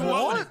it like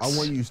What? I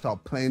want you to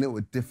start playing it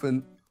with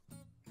different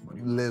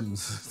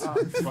limbs.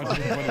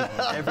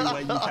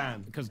 Everywhere you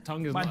can, because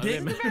tongue is My not a dick?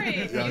 limit. Very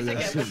easy to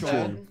get true.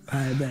 fun.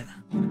 I bet.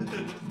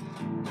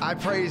 I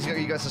praise you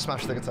guys to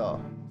smash the guitar.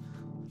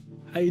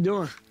 How you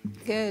doing?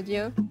 Good,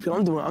 you?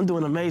 Good, I'm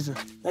doing amazing.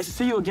 Nice to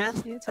see you again.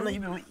 You I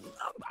know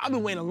I've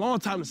been waiting a long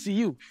time to see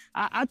you.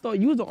 I thought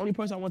you was the only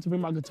person I want to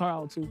bring my guitar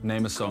out to.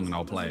 Name a song and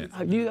I'll play it.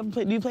 Do you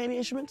play any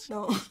instruments?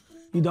 No.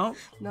 You don't?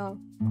 No.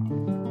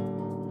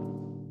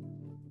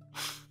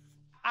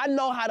 I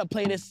know how to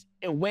play this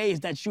in ways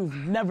that you've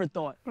never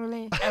thought.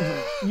 Really?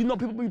 Ever. You know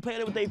people be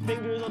playing it with their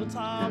fingers all the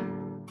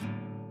time.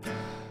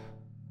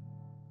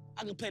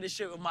 I can play this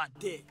shit with my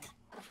dick.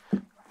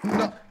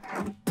 No.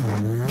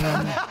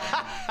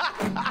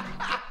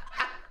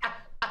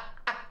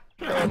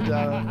 God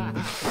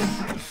damn.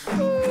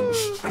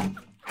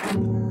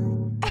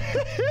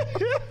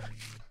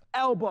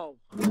 Elbow.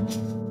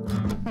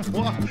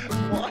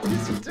 Why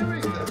is he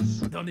doing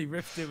this? Donnie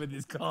riffed it with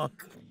his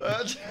cock.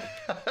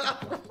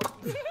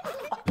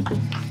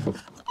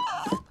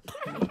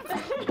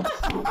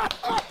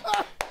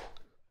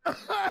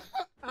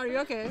 Are you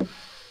okay?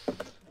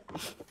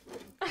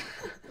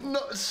 No,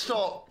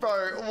 stop,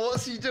 bro.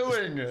 What's he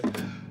doing?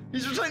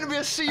 He's pretending to be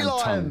a sea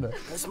lion.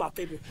 That's my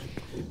favorite.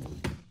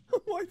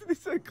 Why did he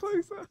say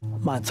closer?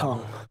 My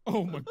tongue.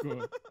 Oh my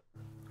god.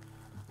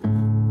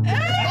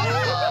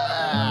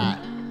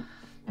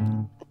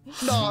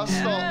 No,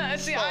 stop.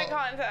 It's the eye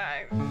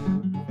contact.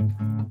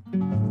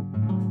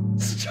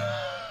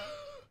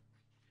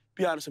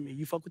 Be honest with me,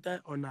 you fuck with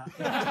that or not?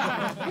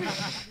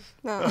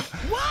 No.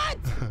 What?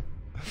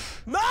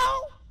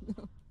 No?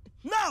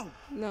 No.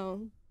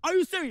 No. Are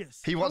you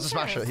serious? He wants to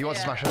smash it. He wants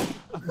to smash it.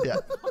 Yeah.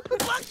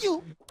 Fuck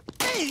you.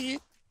 Hey.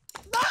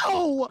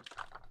 No.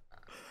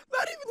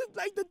 Not even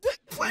like the dick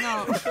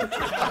plan.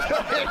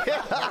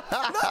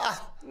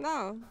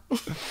 No.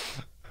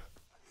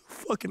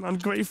 Fucking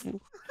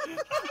ungrateful.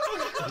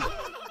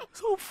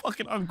 So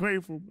fucking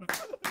ungrateful, bro.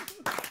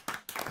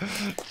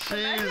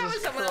 That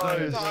was someone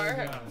else's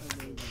car.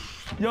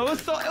 Yo, it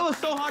was so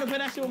hard to play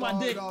that shit with my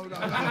dick.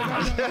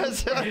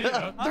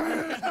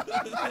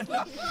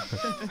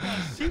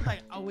 She's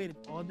like, I waited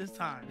all this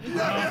time. For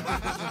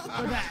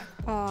that.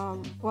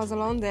 Was a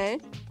long day.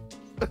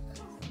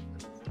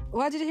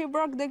 Why did he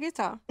break the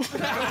guitar?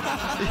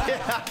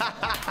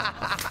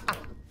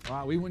 All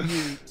right, we want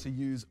you to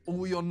use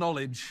all your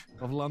knowledge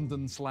of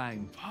London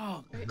slang.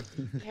 Fuck.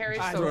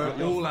 Harry's Throw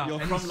it all out. You're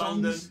Any from songs?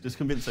 London. Just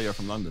convince her you're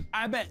from London.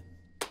 I bet.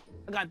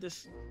 I got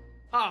this.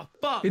 Oh,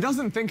 fuck. He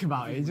doesn't think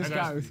about it, he just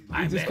goes.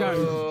 He just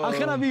goes. How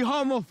can I be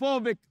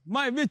homophobic?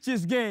 My bitch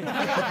is gay.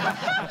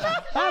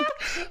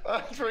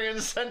 That's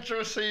bringing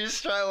Central Seas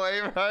straight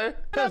away, bro.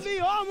 Can I be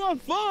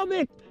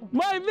homophobic?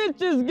 My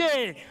bitch is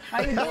gay.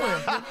 How you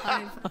doing?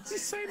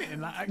 He's saying it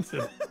in that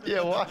accent.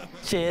 Yeah, what?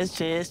 Cheers,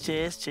 cheers,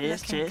 cheers,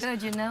 cheers, cheers.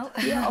 Good, you know?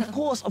 Yeah, of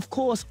course, of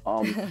course.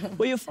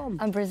 Where you from?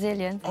 I'm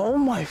Brazilian. Oh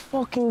my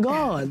fucking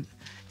God.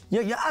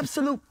 You're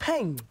absolute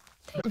peng.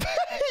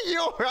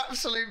 You're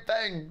absolute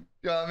bang.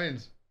 You know what I mean?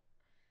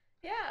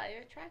 Yeah,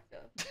 you're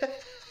attractive.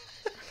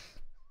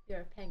 You're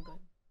a penguin.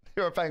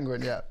 You're a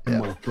penguin, yeah. Oh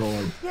my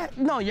God. Yeah,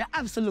 no, you're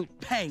absolute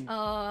peng.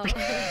 What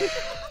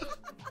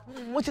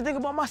you think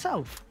about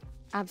myself?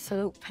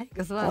 Absolute peg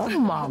as well. Oh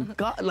my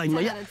God, like 10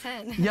 yeah, out of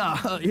 10. yeah,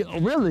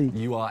 really?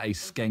 You are a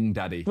skeng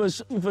daddy. For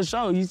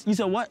sure. You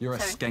said what? You're a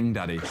skeng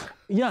daddy.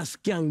 Yeah,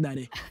 skeng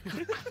daddy.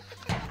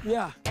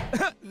 Yeah.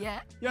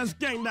 Yeah. Yeah,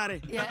 skeng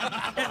daddy.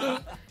 Yeah.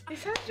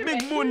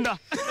 Big bunda.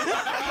 Big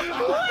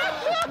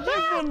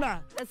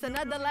bunda. That's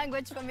another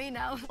language for me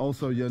now.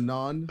 Also, your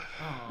nan,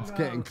 it's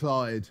getting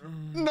Clyde.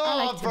 No,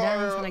 I like to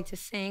dance, I like to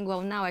sing.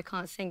 Well, now I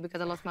can't sing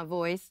because I lost my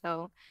voice,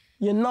 so...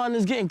 Your nan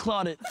is getting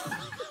clotted.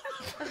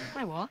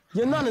 My what?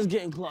 Your nun is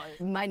getting clotted.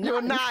 My nun?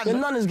 Your nan. Your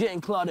nun is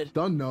getting clotted.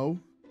 Don't know.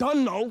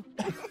 Don't know.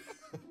 I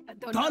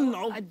don't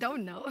know. I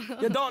don't know.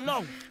 You don't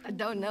know. I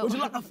don't know. Would you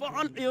like to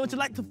find? Would you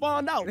like to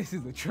find out? This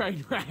is a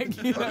train wreck.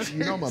 You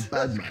know I'm a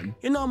bad man.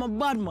 You know I'm a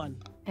bad man.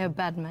 You're a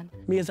bad man.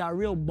 Me is a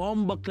real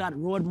bomber-clad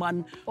road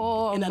man.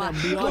 Oh in my a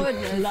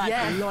goodness, blood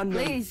yes,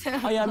 London. please.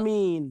 How you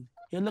mean?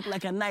 You look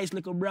like a nice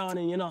little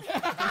brownie, you know.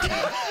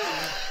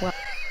 Well,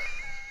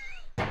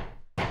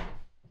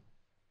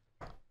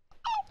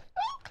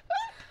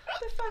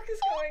 Is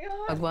going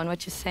on? Wagwan,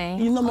 what you saying?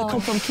 You know me come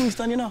from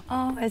Kingston, you know.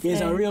 Oh, I see.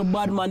 He's a real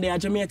bad man there in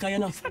Jamaica, you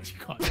know.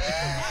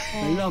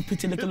 I love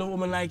pretty little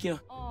woman like you.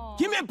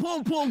 Give me a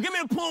pom pom, give me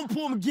a pom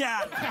pom,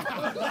 girl.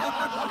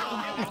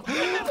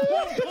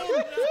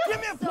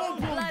 Give me a pom pom,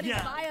 bloody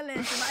girl.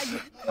 violence.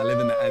 I live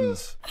in the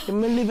ends. You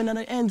mean living at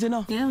the ends, you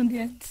know? Yeah, on the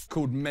ends. It's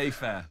called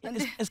Mayfair.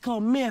 It's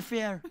called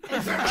Mayfair.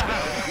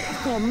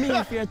 It's called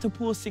Mayfair to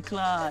Pussy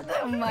Clad.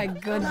 Oh my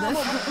goodness.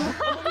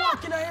 I'm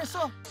walking out here,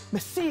 so me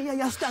see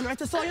you stand right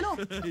there, so you know.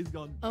 He's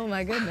gone. Oh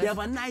my goodness. You have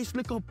a nice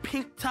little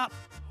pink top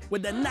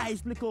with a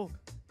nice little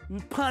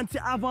panty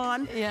have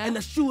on, and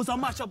the shoes are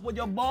match up with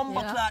your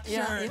bomber clad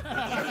shirt.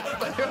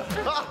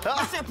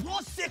 I say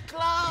pussy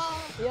clad.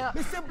 Yeah.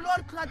 Me say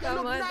blood clad, you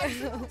look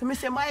nice. So me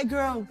say my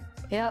girl.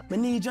 Yeah. Me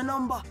need your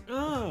number.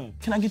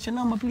 Can I get your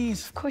number,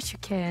 please? Of course you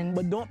can.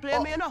 But don't play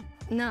me, you know.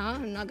 No,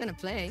 I'm not gonna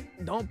play.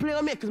 Don't play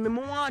with me, because me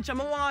want you,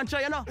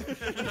 you know. Say,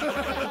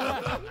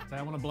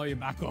 I want to blow your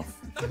back off.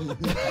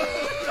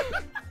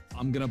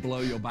 I'm gonna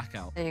blow your back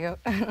out. There you go.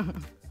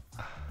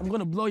 I'm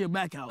gonna blow your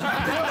back out.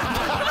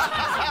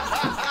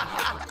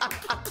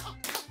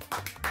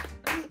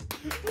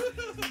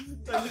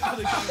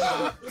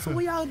 So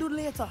what y'all do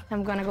later?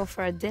 I'm gonna go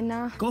for a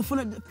dinner. Go for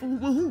with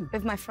who?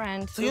 With my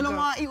friend. So you don't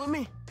want to eat with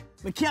me?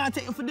 We can't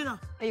take you for dinner.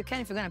 Oh, you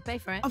can if you're gonna pay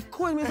for it. Of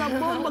course, me's a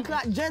bomber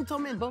clad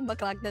gentleman. Bomber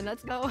clock, then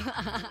let's go.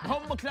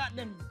 Bomber clad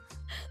then.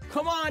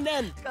 Come on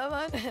then. Come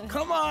on then.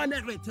 Come on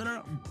then. Wait, turn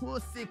around.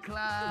 Pussy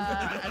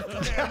clap.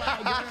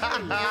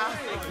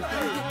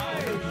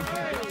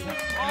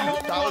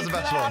 That was the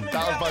best one.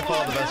 That was by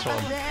far the best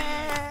one.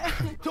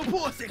 To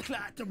pussy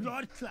clap, to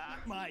blood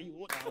clap, my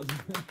youth.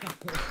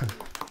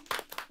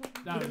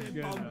 That was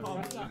good.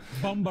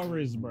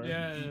 Bomberism, bro.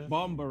 Yeah.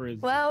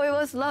 Bomberism. Well, it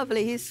was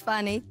lovely. He's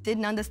funny.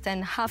 Didn't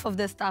understand half of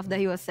the stuff that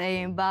he was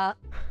saying, but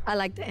I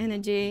like the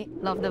energy,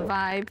 love the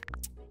vibe.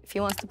 If he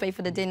wants to pay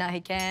for the dinner,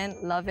 he can.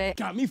 Love it.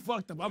 Got me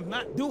fucked up. I'm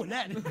not doing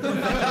that.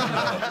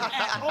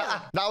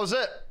 That was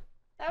it.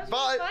 That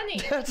was really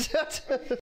funny.